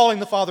is he calling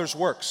the Father's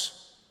works?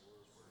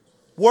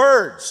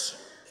 Words.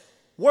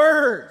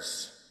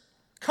 Words.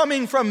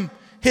 Coming from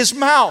his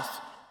mouth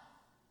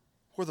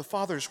were the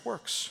Father's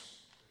works.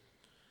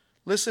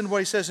 Listen to what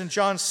he says in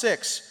John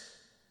 6.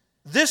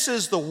 This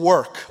is the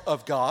work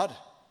of God,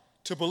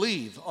 to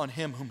believe on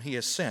him whom he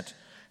has sent.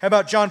 How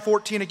about John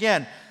 14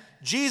 again?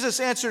 Jesus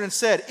answered and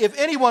said, if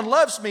anyone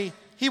loves me,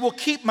 he will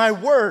keep my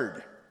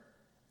word.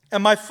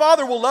 And my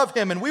Father will love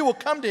him, and we will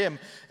come to him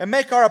and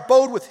make our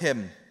abode with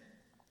him.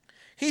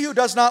 He who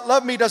does not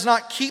love me does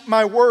not keep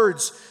my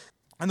words.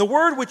 And the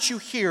word which you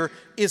hear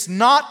is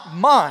not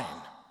mine,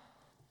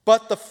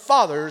 but the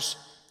Father's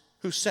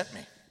who sent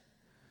me.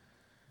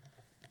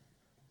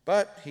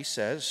 But, he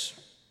says,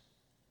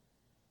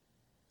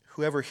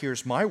 whoever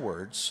hears my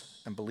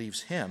words and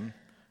believes him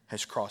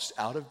has crossed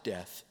out of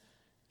death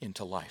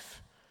into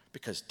life.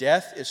 Because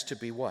death is to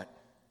be what?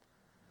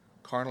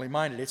 Carnally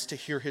minded. It's to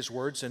hear his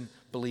words and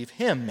believe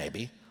him,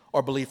 maybe,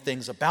 or believe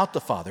things about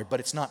the Father, but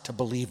it's not to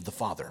believe the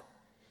Father.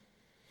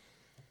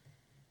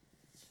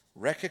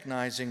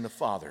 Recognizing the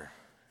Father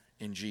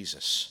in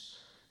Jesus.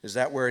 Is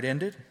that where it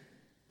ended?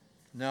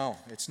 No,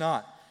 it's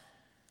not.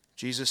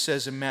 Jesus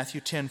says in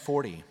Matthew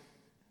 10:40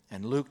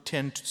 and Luke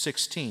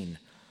 10:16,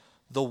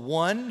 the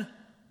one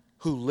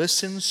who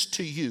listens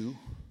to you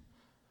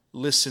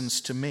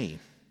listens to me,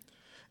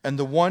 and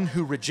the one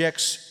who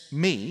rejects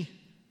me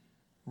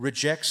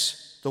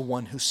rejects the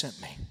one who sent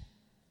me.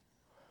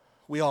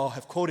 We all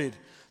have quoted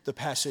the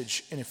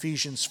passage in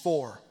Ephesians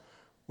 4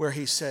 where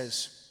he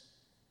says,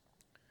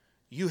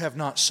 you have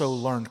not so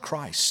learned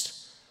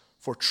Christ,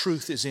 for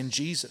truth is in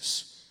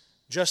Jesus.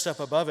 Just up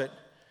above it,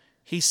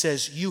 he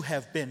says, you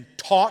have been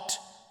taught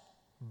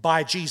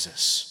by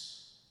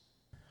Jesus.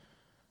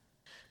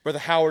 Brother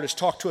Howard has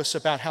talked to us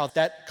about how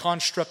that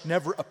construct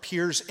never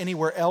appears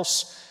anywhere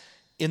else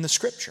in the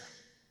Scripture.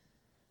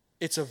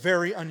 It's a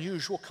very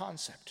unusual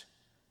concept.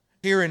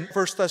 Here in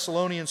 1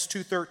 Thessalonians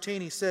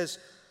 2:13, he says,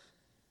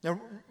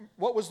 now,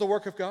 what was the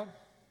work of God?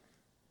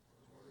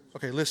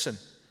 Okay, listen.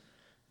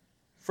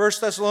 1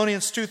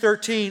 Thessalonians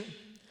 2:13,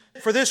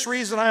 for this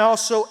reason I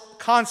also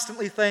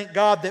constantly thank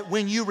God that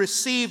when you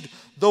received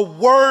the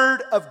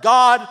word of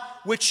God,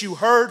 which you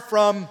heard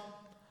from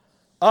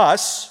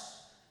us,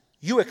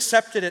 you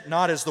accepted it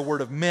not as the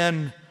word of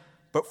men,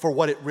 but for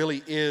what it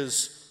really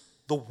is,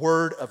 the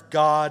word of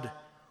God,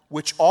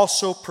 which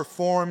also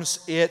performs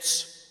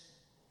its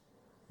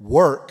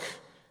work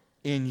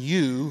in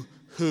you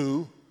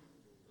who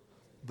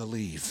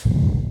believe.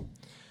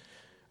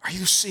 Are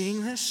you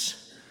seeing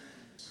this?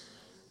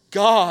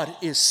 God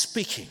is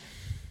speaking.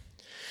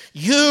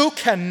 You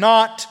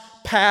cannot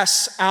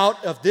pass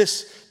out of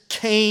this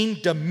Cain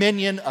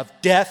dominion of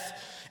death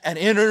and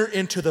enter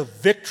into the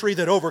victory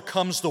that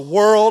overcomes the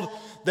world,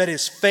 that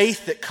is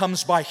faith that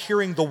comes by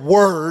hearing the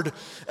word,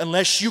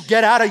 unless you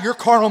get out of your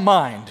carnal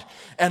mind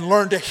and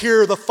learn to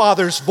hear the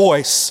Father's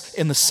voice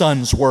in the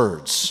Son's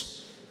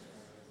words.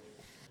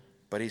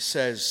 But he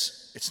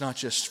says it's not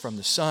just from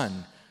the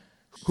Son.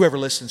 Whoever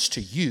listens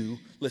to you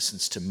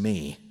listens to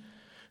me.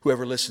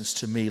 Whoever listens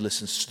to me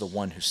listens to the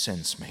one who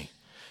sends me.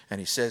 And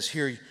he says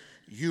here,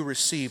 you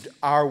received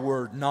our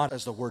word not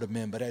as the word of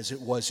men, but as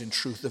it was in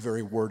truth the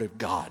very word of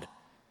God.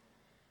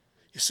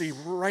 You see,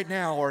 right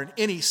now, or in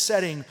any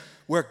setting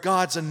where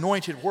God's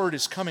anointed word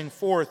is coming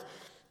forth,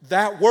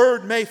 that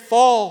word may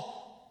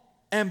fall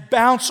and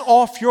bounce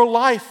off your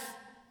life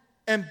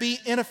and be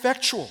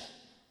ineffectual.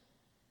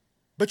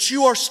 But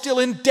you are still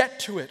in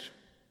debt to it,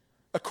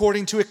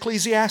 according to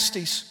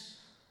Ecclesiastes.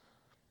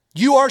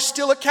 You are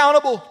still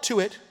accountable to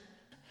it,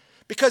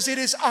 because it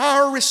is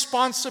our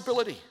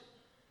responsibility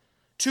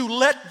to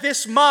let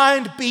this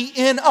mind be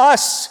in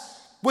us,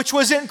 which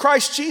was in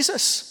Christ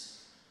Jesus.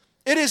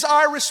 It is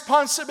our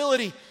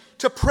responsibility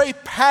to pray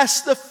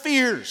past the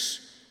fears,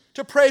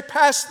 to pray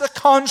past the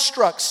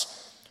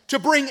constructs, to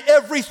bring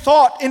every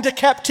thought into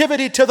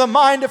captivity to the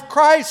mind of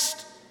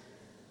Christ.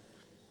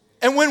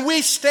 And when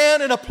we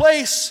stand in a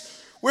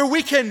place where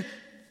we can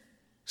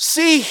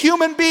see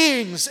human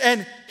beings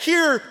and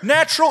hear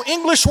natural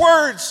English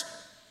words,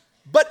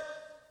 but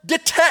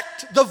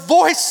detect the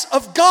voice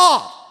of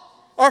God,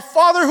 our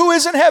Father who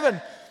is in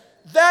heaven,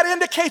 that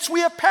indicates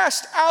we have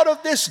passed out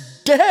of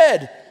this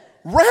dead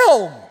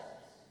realm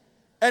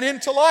and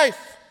into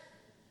life.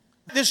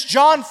 This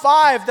John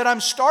 5 that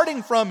I'm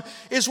starting from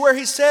is where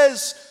he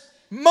says,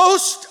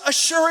 most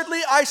assuredly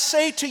I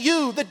say to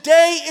you, the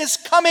day is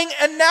coming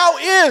and now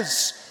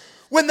is,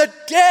 when the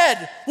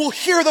dead will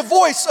hear the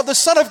voice of the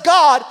Son of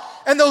God,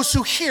 and those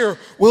who hear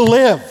will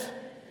live.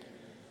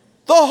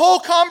 The whole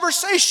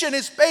conversation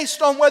is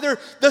based on whether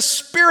the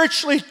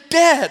spiritually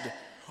dead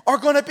are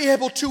going to be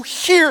able to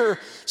hear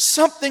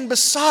something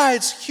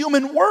besides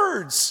human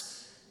words.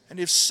 And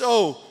if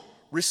so,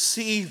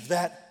 receive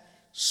that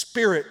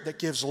spirit that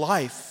gives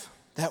life,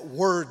 that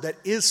word that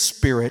is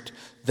spirit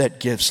that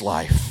gives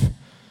life.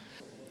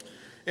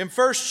 In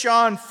 1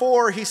 John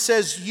 4, he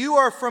says, you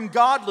are from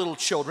God, little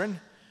children,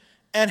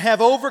 and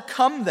have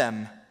overcome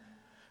them,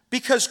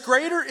 because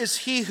greater is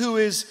he who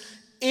is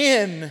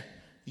in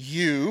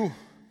you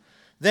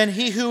than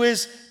he who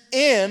is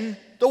in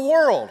the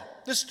world.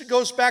 This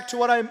goes back to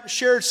what I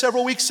shared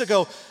several weeks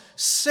ago.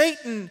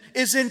 Satan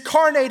is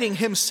incarnating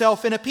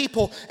himself in a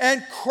people,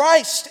 and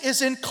Christ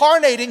is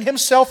incarnating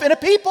himself in a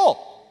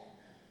people.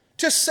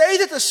 To say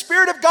that the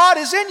Spirit of God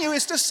is in you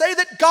is to say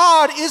that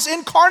God is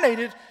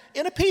incarnated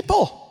in a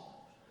people.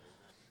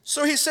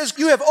 So he says,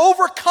 you have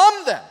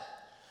overcome them,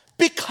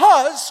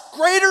 because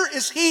greater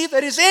is he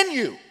that is in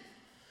you.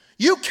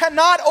 You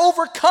cannot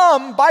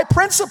overcome by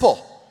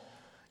principle.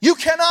 You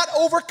cannot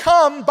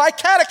overcome by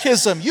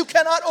catechism. You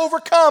cannot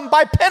overcome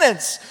by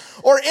penance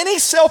or any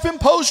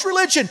self-imposed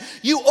religion.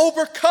 You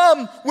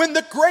overcome when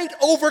the great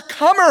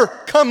overcomer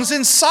comes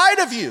inside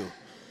of you,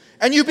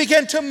 and you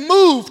begin to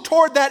move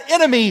toward that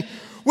enemy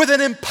with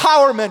an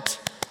empowerment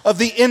of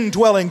the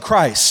indwelling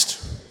Christ.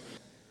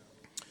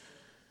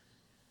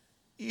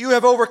 You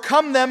have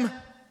overcome them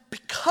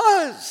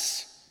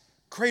because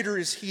greater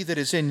is he that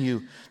is in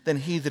you than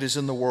he that is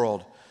in the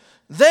world.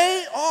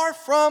 They are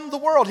from the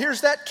world.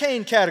 Here's that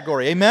Cain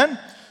category, amen?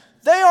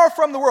 They are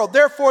from the world.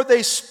 Therefore,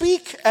 they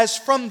speak as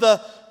from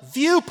the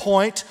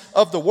viewpoint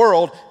of the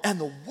world, and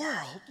the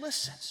world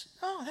listens.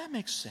 Oh, that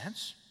makes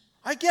sense.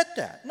 I get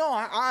that. No,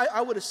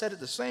 I would have said it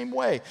the same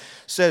way,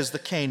 says the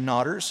Cain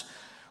nodders.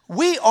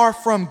 We are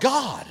from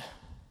God.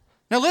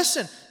 Now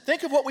listen,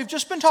 think of what we've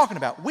just been talking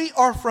about. We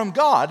are from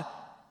God.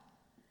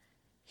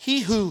 He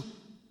who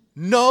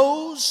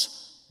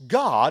knows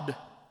God.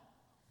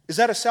 Is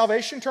that a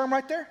salvation term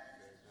right there?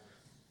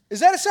 Is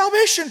that a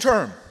salvation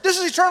term? This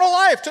is eternal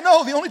life, to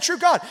know the only true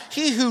God.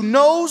 He who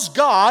knows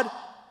God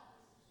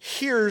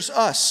hears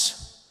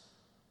us.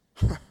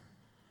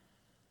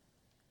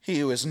 He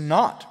who is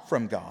not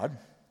from God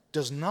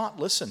does not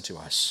listen to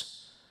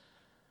us.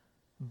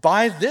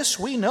 By this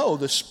we know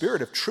the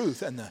spirit of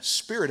truth and the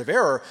spirit of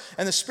error.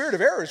 And the spirit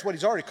of error is what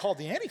he's already called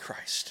the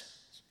Antichrist.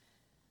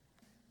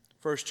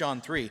 1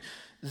 John 3.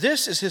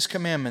 This is his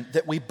commandment,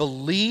 that we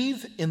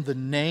believe in the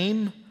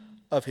name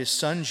of his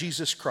Son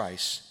Jesus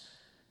Christ,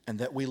 and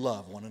that we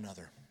love one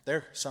another.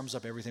 There sums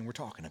up everything we're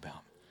talking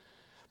about.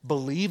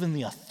 Believe in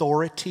the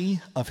authority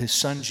of his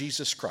Son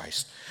Jesus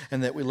Christ,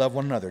 and that we love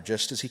one another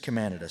just as he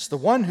commanded us. The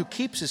one who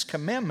keeps his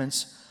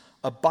commandments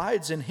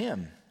abides in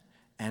him,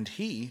 and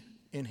he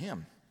in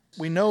him.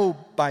 We know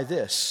by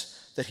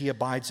this that he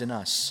abides in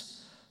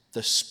us,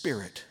 the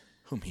Spirit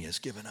whom he has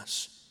given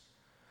us.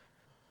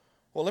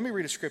 Well, let me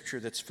read a scripture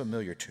that's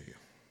familiar to you.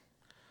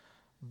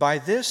 By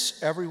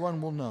this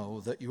everyone will know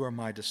that you are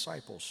my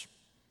disciples,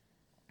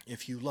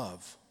 if you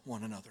love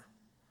one another.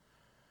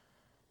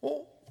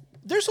 Well,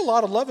 there's a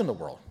lot of love in the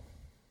world.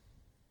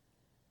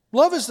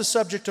 Love is the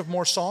subject of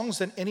more songs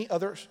than any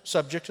other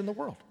subject in the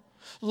world.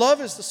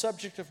 Love is the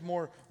subject of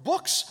more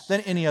books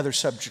than any other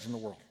subject in the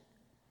world.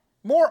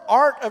 More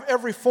art of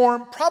every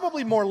form,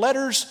 probably more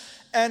letters.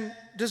 And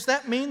does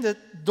that mean that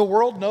the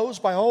world knows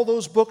by all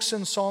those books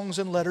and songs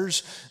and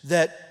letters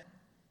that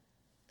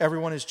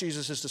everyone is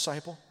Jesus'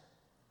 disciple?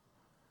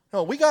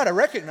 No, we got to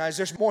recognize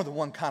there's more than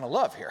one kind of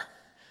love here.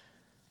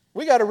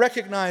 We got to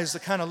recognize the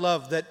kind of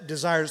love that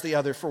desires the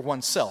other for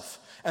oneself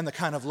and the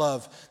kind of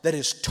love that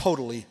is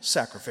totally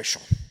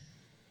sacrificial.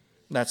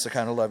 That's the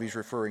kind of love he's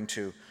referring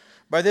to.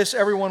 By this,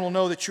 everyone will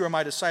know that you are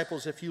my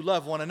disciples if you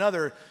love one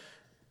another.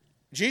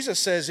 Jesus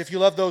says, if you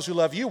love those who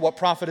love you, what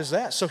profit is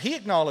that? So he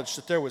acknowledged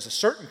that there was a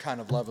certain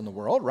kind of love in the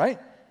world, right?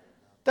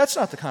 That's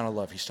not the kind of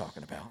love he's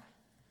talking about.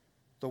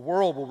 The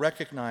world will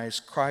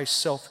recognize Christ's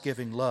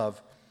self-giving love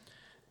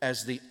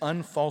as the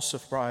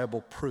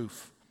unfalsifiable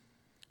proof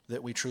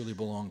that we truly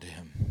belong to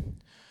him.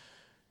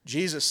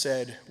 Jesus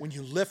said, when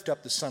you lift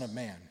up the Son of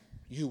Man,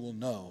 you will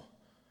know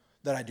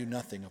that I do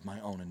nothing of my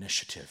own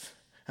initiative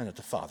and that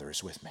the Father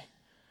is with me.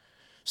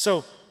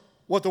 So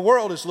what the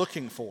world is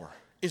looking for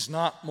is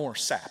not more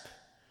sap,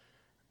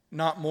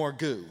 not more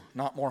goo,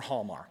 not more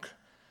Hallmark.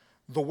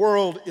 The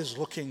world is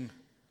looking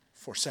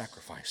for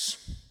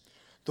sacrifice.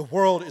 The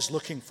world is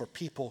looking for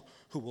people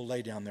who will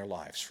lay down their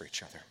lives for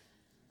each other.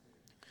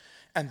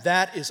 And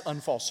that is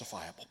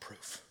unfalsifiable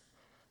proof.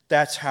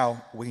 That's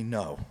how we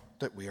know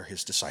that we are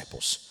his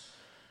disciples.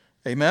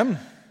 Amen?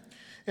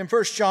 In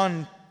 1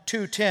 John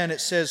 2:10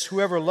 it says,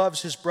 whoever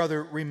loves his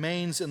brother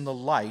remains in the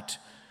light,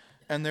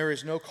 and there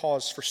is no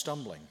cause for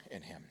stumbling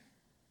in him.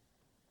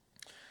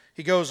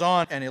 He goes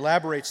on and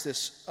elaborates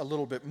this a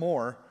little bit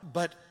more,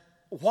 but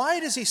why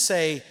does he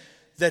say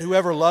that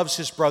whoever loves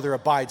his brother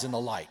abides in the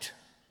light?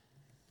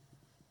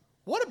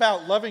 What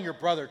about loving your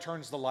brother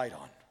turns the light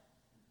on?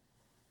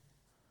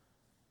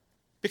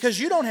 Because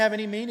you don't have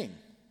any meaning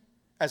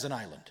as an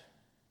island.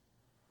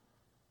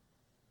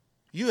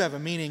 You have a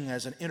meaning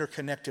as an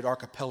interconnected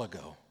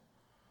archipelago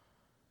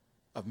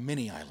of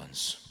many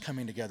islands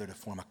coming together to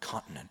form a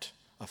continent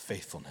of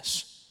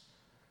faithfulness.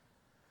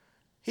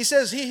 He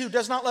says, he who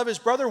does not love his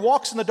brother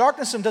walks in the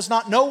darkness and does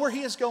not know where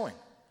he is going.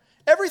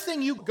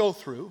 Everything you go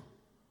through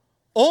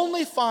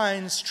only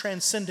finds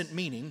transcendent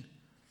meaning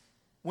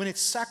when it's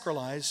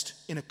sacralized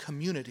in a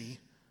community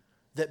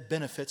that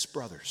benefits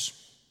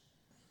brothers.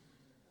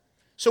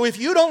 So if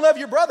you don't love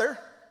your brother,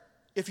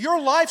 if your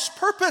life's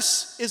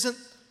purpose isn't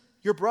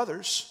your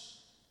brother's,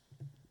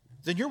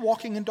 then you're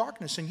walking in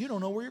darkness and you don't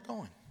know where you're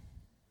going.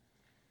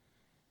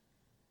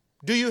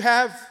 Do you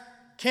have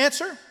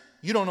cancer?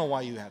 You don't know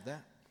why you have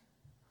that.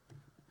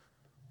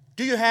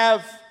 Do you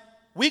have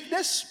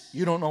weakness?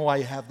 You don't know why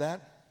you have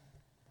that.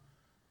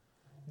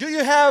 Do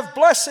you have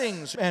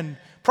blessings and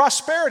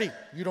prosperity?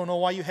 You don't know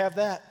why you have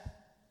that.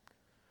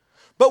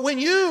 But when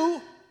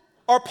you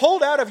are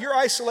pulled out of your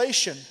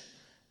isolation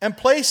and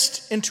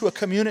placed into a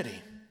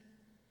community,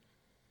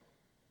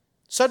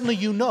 suddenly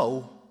you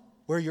know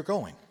where you're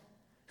going.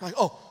 You're like,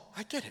 oh,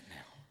 I get it now.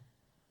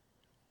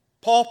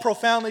 Paul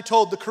profoundly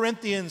told the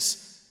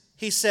Corinthians,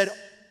 he said,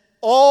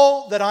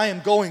 all that I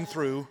am going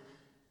through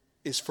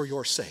is for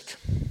your sake.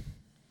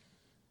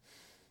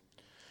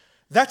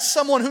 That's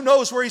someone who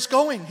knows where he's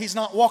going. He's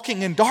not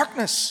walking in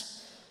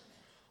darkness.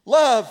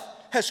 Love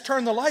has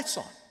turned the lights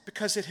on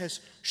because it has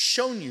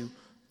shown you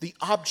the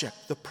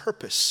object, the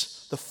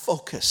purpose, the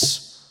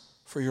focus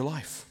for your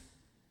life.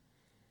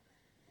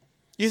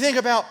 You think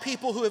about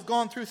people who have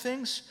gone through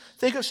things.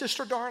 Think of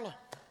Sister Darla.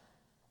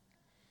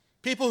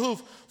 People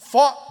who've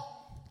fought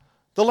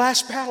the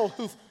last battle,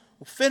 who've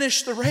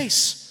finished the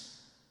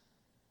race.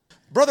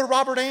 Brother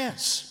Robert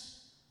Ans.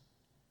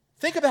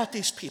 Think about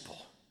these people.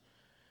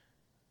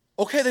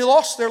 Okay, they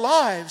lost their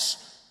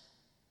lives,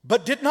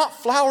 but did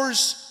not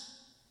flowers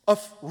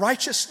of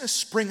righteousness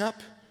spring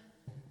up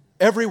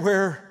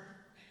everywhere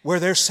where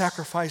their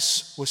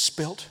sacrifice was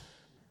spilt?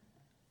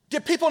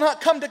 Did people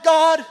not come to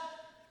God?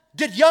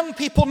 Did young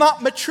people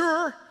not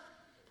mature?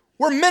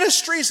 Were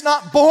ministries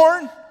not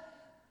born?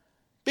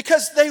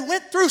 Because they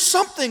went through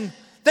something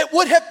that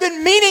would have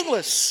been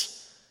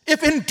meaningless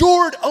if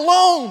endured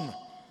alone,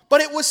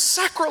 but it was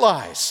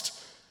sacralized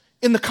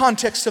in the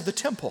context of the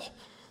temple.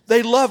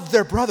 They loved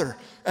their brother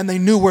and they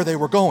knew where they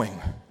were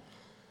going.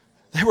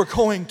 They were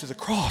going to the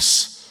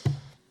cross.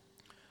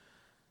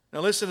 Now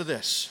listen to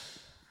this.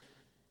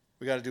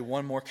 We got to do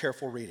one more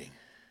careful reading.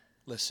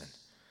 Listen.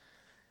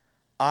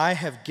 I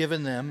have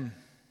given them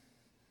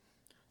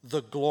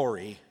the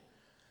glory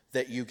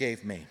that you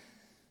gave me.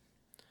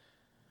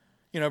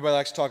 You know, everybody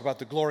likes to talk about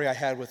the glory I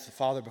had with the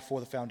Father before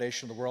the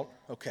foundation of the world.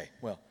 Okay,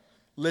 well,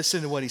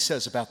 listen to what he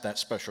says about that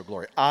special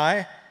glory.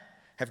 I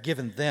have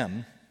given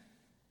them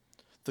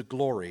the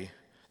glory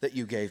that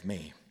you gave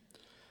me,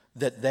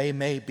 that they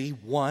may be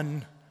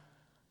one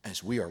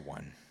as we are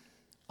one,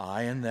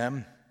 I and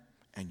them,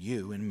 and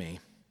you and me.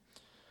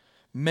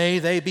 May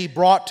they be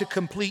brought to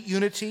complete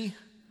unity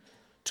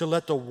to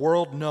let the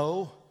world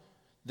know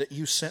that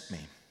you sent me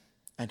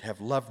and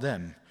have loved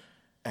them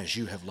as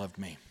you have loved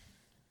me.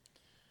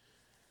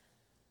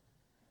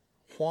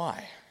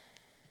 Why?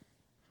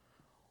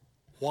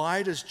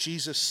 Why does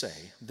Jesus say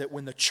that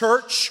when the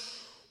church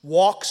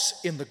walks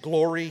in the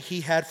glory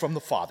he had from the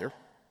Father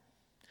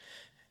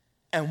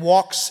and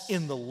walks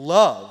in the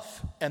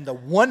love and the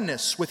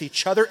oneness with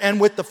each other and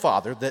with the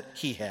Father that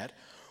he had,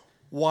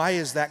 why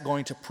is that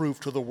going to prove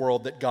to the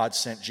world that God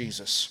sent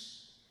Jesus?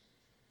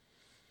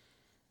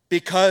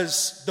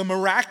 Because the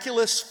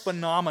miraculous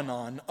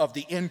phenomenon of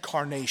the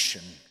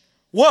incarnation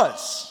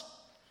was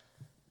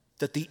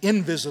that the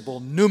invisible,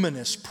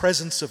 numinous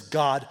presence of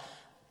God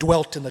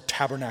dwelt in the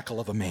tabernacle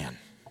of a man.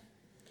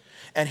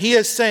 And he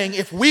is saying,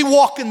 if we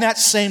walk in that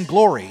same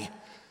glory,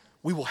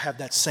 we will have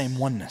that same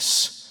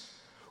oneness.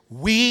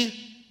 We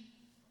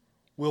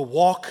will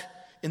walk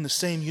in the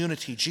same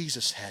unity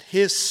Jesus had.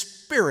 His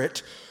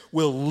Spirit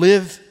will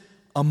live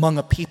among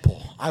a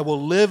people. I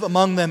will live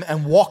among them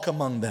and walk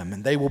among them,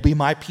 and they will be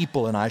my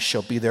people, and I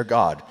shall be their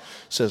God,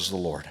 says the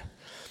Lord.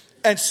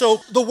 And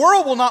so the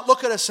world will not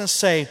look at us and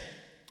say,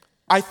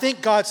 I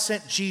think God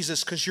sent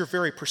Jesus because you're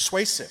very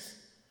persuasive.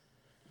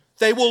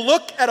 They will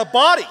look at a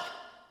body,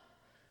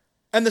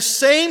 and the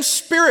same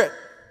Spirit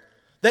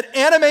that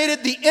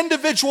animated the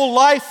individual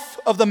life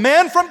of the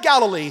man from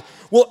Galilee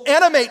will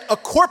animate a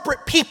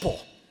corporate people,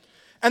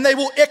 and they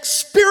will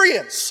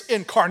experience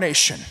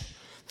incarnation.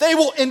 They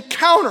will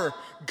encounter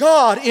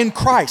God in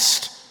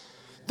Christ.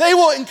 They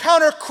will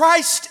encounter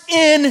Christ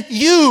in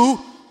you,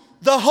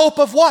 the hope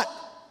of what?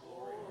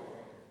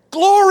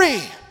 Glory.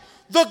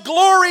 The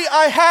glory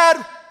I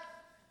had,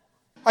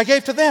 I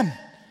gave to them.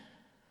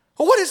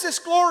 Well, what is this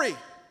glory?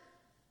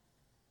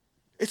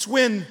 It's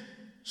when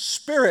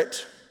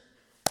spirit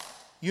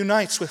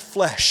unites with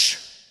flesh.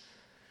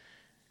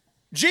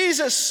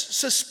 Jesus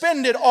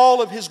suspended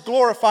all of his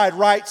glorified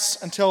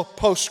rights until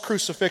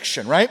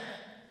post-crucifixion, right?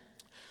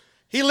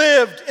 He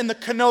lived in the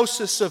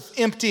kenosis of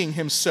emptying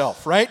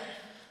himself, right?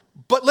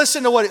 But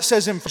listen to what it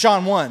says in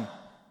John 1.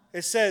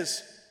 It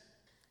says,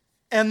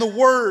 and the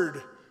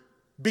Word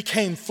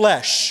became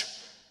flesh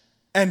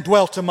and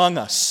dwelt among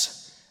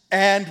us,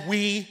 and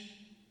we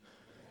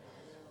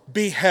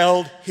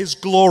beheld his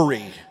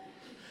glory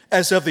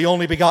as of the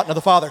only begotten of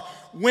the Father.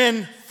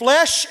 When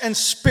flesh and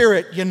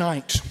spirit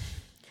unite,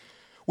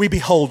 we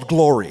behold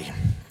glory.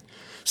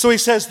 So he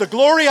says, the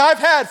glory I've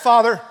had,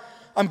 Father,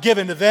 I'm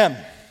giving to them,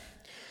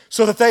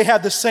 so that they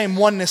have the same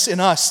oneness in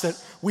us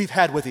that we've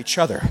had with each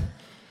other.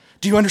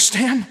 Do you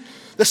understand?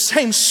 The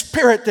same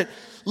Spirit that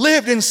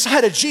lived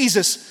inside of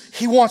Jesus,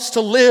 he wants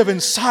to live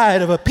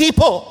inside of a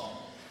people.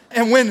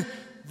 And when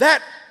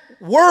that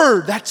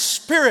Word, that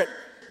Spirit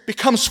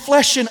becomes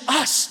flesh in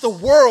us, the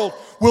world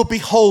will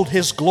behold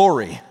his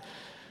glory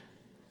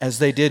as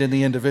they did in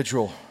the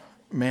individual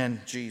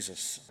man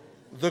Jesus.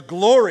 The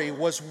glory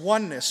was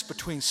oneness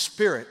between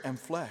spirit and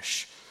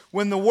flesh.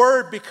 When the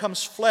Word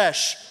becomes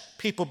flesh,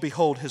 people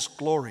behold his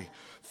glory.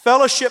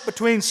 Fellowship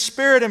between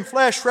spirit and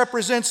flesh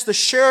represents the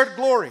shared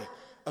glory,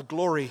 a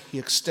glory he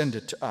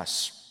extended to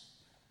us.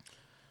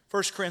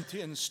 1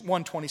 Corinthians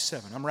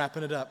 1:27. I'm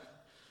wrapping it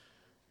up,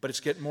 but it's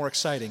getting more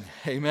exciting.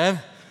 Amen.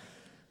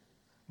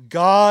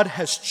 God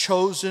has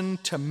chosen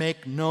to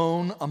make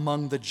known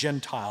among the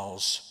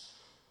Gentiles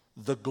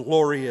the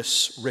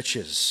glorious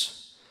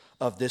riches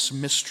of this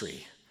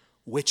mystery,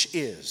 which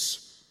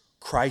is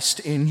Christ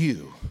in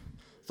you,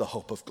 the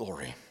hope of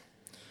glory.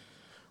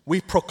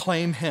 We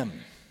proclaim him.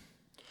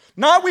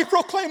 Not we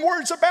proclaim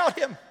words about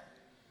him,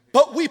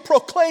 but we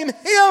proclaim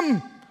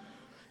him,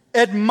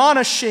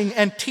 admonishing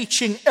and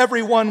teaching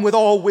everyone with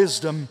all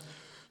wisdom,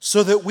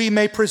 so that we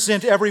may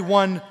present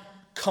everyone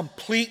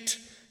complete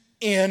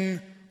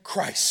in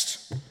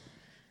Christ.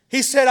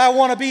 He said, I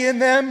want to be in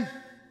them,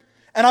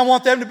 and I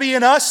want them to be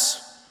in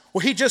us.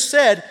 Well, he just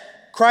said,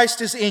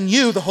 Christ is in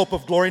you, the hope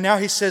of glory. Now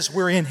he says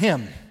we're in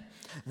him.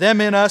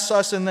 Them in us,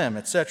 us in them,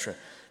 etc.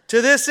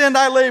 To this end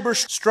I labor,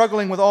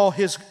 struggling with all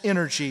his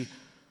energy,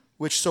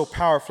 which so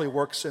powerfully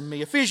works in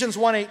me. Ephesians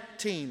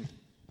 1:18.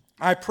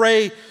 I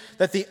pray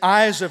that the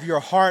eyes of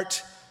your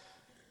heart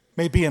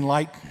may be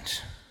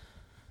enlightened.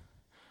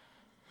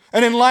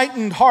 An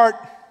enlightened heart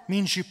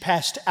means you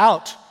passed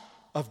out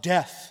of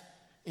death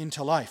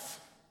into life.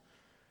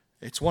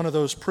 It's one of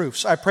those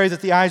proofs. I pray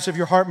that the eyes of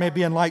your heart may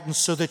be enlightened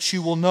so that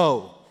you will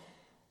know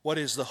what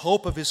is the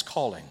hope of his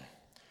calling,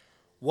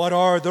 what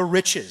are the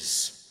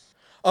riches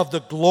of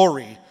the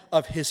glory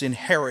of his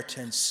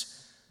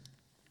inheritance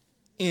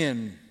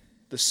in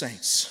the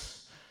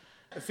saints.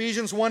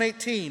 Ephesians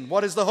 1:18,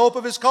 what is the hope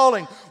of his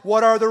calling?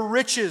 What are the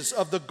riches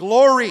of the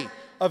glory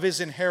of his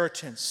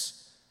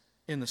inheritance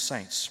in the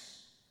saints?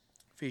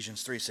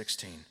 Ephesians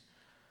 3:16.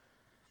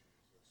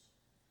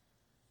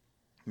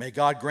 May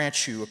God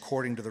grant you,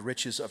 according to the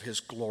riches of his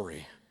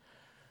glory,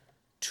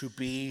 to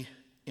be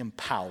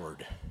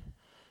empowered,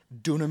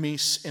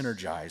 dunamis,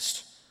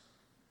 energized,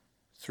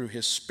 through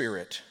his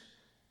Spirit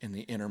in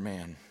the inner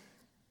man.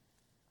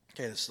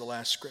 Okay, this is the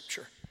last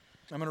scripture.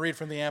 I'm going to read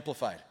from the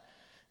Amplified,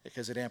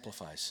 because it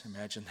amplifies.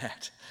 Imagine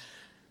that.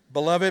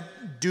 Beloved,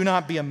 do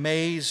not be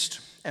amazed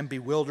and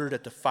bewildered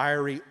at the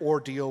fiery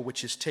ordeal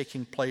which is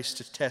taking place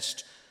to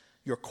test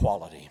your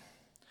quality,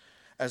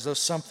 as though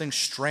something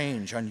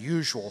strange,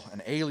 unusual,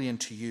 and alien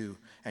to you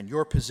and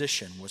your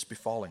position was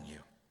befalling you.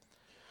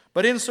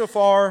 But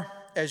insofar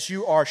as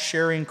you are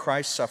sharing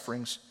Christ's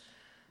sufferings,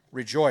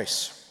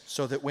 rejoice,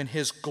 so that when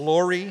his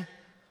glory,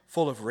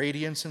 full of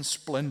radiance and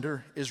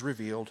splendor, is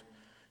revealed,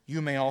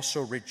 you may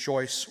also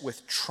rejoice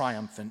with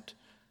triumphant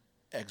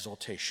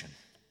exultation.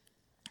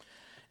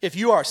 If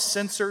you are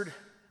censored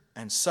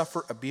and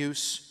suffer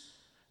abuse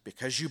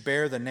because you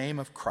bear the name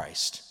of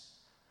Christ,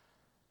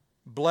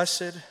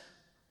 blessed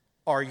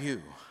are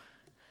you,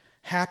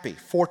 happy,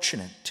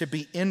 fortunate, to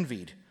be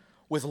envied,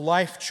 with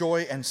life,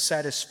 joy, and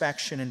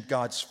satisfaction in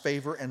God's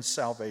favor and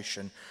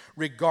salvation,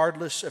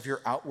 regardless of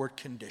your outward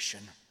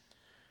condition,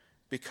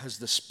 because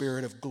the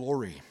Spirit of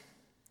glory,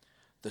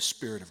 the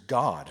Spirit of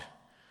God,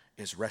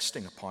 is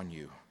resting upon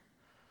you.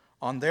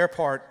 On their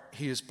part,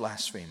 he is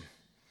blasphemed,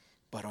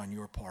 but on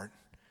your part,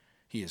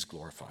 he is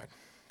glorified.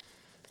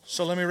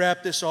 So let me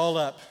wrap this all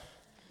up.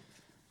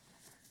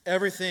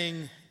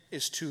 Everything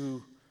is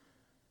to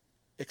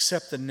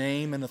accept the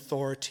name and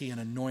authority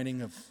and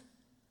anointing of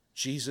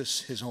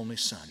Jesus, his only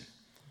Son,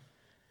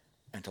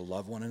 and to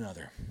love one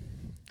another.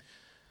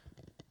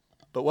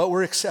 But what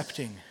we're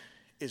accepting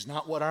is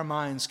not what our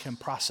minds can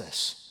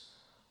process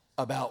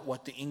about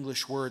what the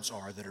English words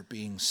are that are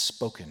being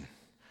spoken.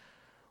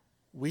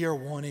 We are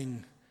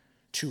wanting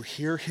to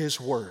hear his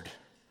word,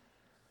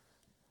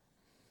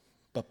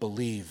 but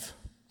believe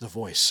the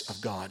voice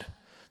of God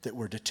that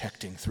we're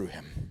detecting through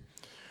him.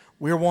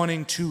 We're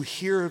wanting to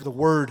hear the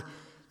word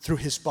through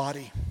his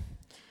body,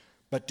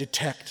 but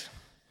detect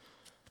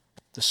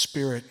the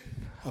Spirit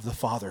of the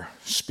Father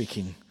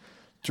speaking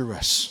through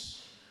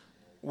us.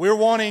 We're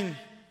wanting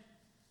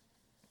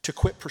to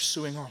quit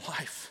pursuing our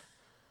life,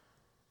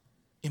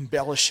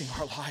 embellishing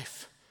our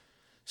life,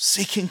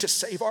 seeking to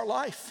save our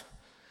life.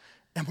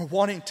 And we're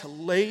wanting to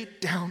lay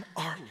down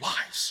our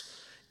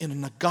lives in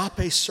an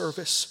agape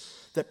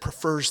service that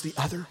prefers the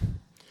other,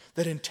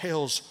 that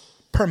entails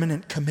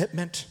permanent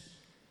commitment,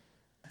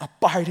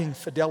 abiding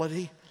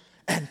fidelity,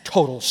 and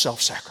total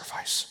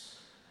self-sacrifice.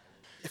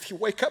 If you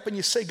wake up and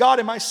you say, God,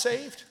 am I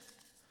saved?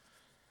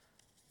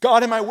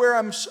 God, am I where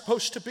I'm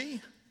supposed to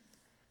be?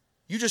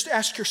 You just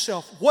ask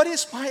yourself, what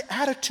is my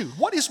attitude?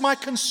 What is my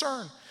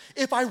concern?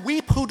 If I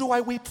weep, who do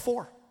I weep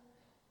for?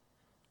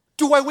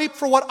 Do I weep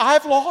for what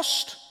I've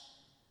lost?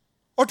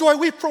 Or do I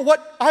weep for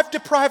what I've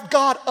deprived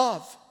God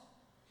of?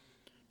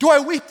 Do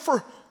I weep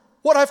for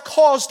what I've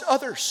caused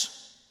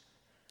others?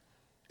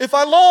 If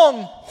I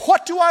long,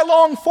 what do I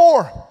long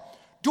for?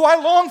 Do I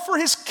long for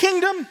his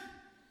kingdom?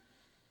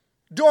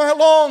 Do I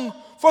long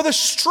for the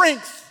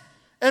strength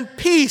and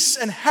peace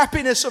and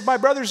happiness of my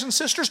brothers and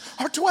sisters?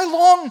 Or do I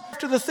long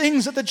for the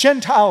things that the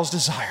Gentiles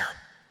desire?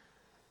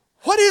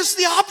 What is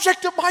the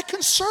object of my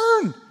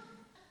concern?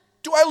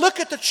 Do I look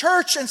at the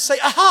church and say,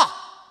 aha,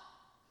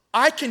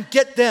 I can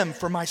get them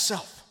for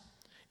myself.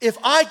 If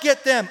I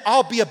get them,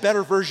 I'll be a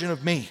better version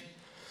of me.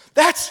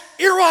 That's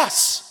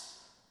eros.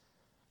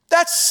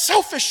 That's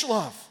selfish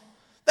love.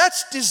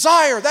 That's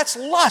desire. That's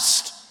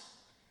lust.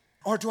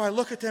 Or do I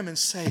look at them and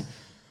say,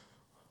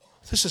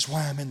 this is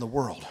why I'm in the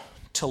world,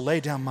 to lay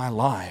down my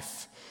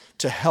life,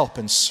 to help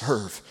and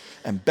serve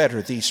and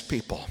better these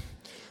people.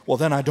 Well,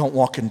 then I don't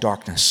walk in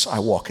darkness, I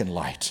walk in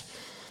light.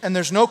 And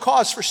there's no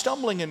cause for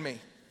stumbling in me.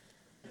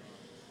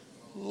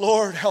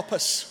 Lord, help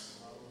us.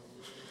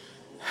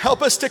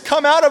 Help us to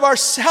come out of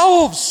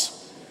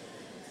ourselves.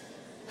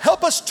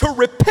 Help us to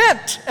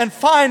repent and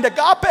find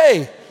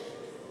agape.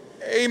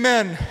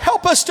 Amen.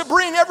 Help us to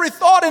bring every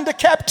thought into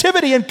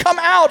captivity and come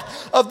out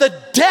of the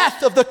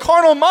death of the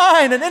carnal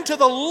mind and into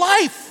the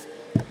life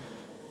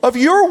of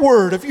your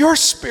word, of your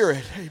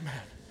Spirit.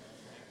 Amen.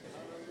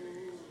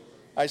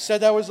 I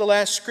said that was the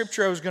last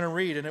scripture I was going to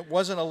read, and it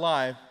wasn't a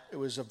lie. It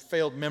was a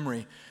failed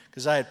memory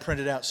because I had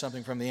printed out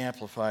something from the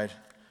Amplified.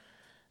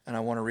 and I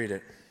want to read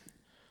it.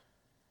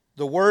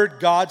 The word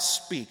God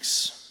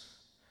speaks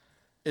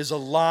is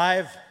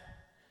alive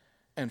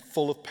and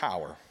full of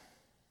power,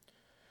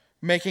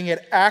 making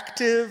it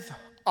active,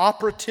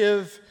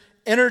 operative,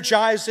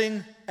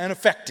 energizing, and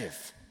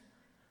effective.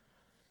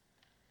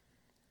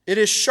 It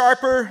is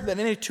sharper than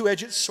any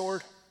two-edged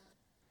sword,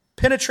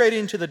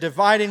 penetrating to the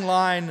dividing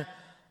line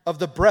of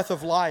the breath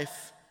of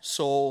life,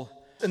 soul,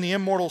 and the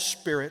immortal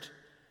spirit,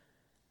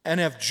 and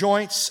of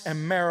joints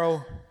and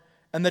marrow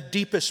and the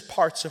deepest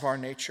parts of our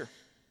nature,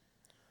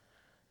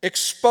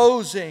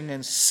 exposing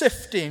and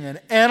sifting and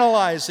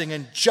analyzing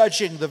and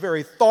judging the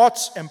very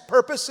thoughts and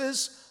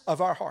purposes of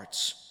our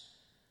hearts.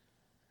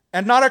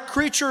 And not a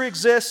creature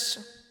exists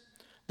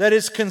that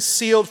is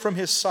concealed from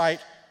his sight,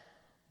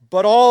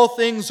 but all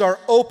things are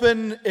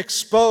open,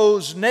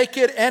 exposed,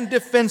 naked, and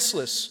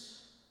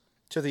defenseless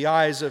to the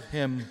eyes of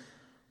him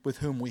with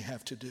whom we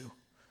have to do.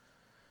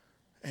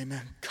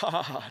 Amen.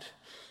 God,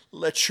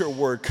 let your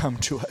word come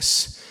to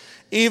us.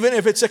 Even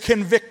if it's a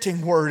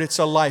convicting word, it's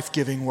a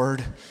life-giving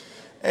word.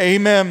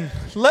 Amen.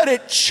 Let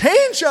it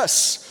change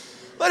us.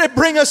 Let it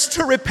bring us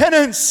to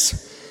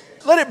repentance.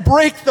 Let it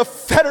break the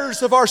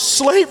fetters of our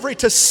slavery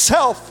to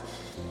self.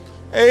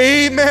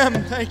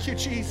 Amen. Thank you,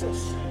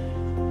 Jesus.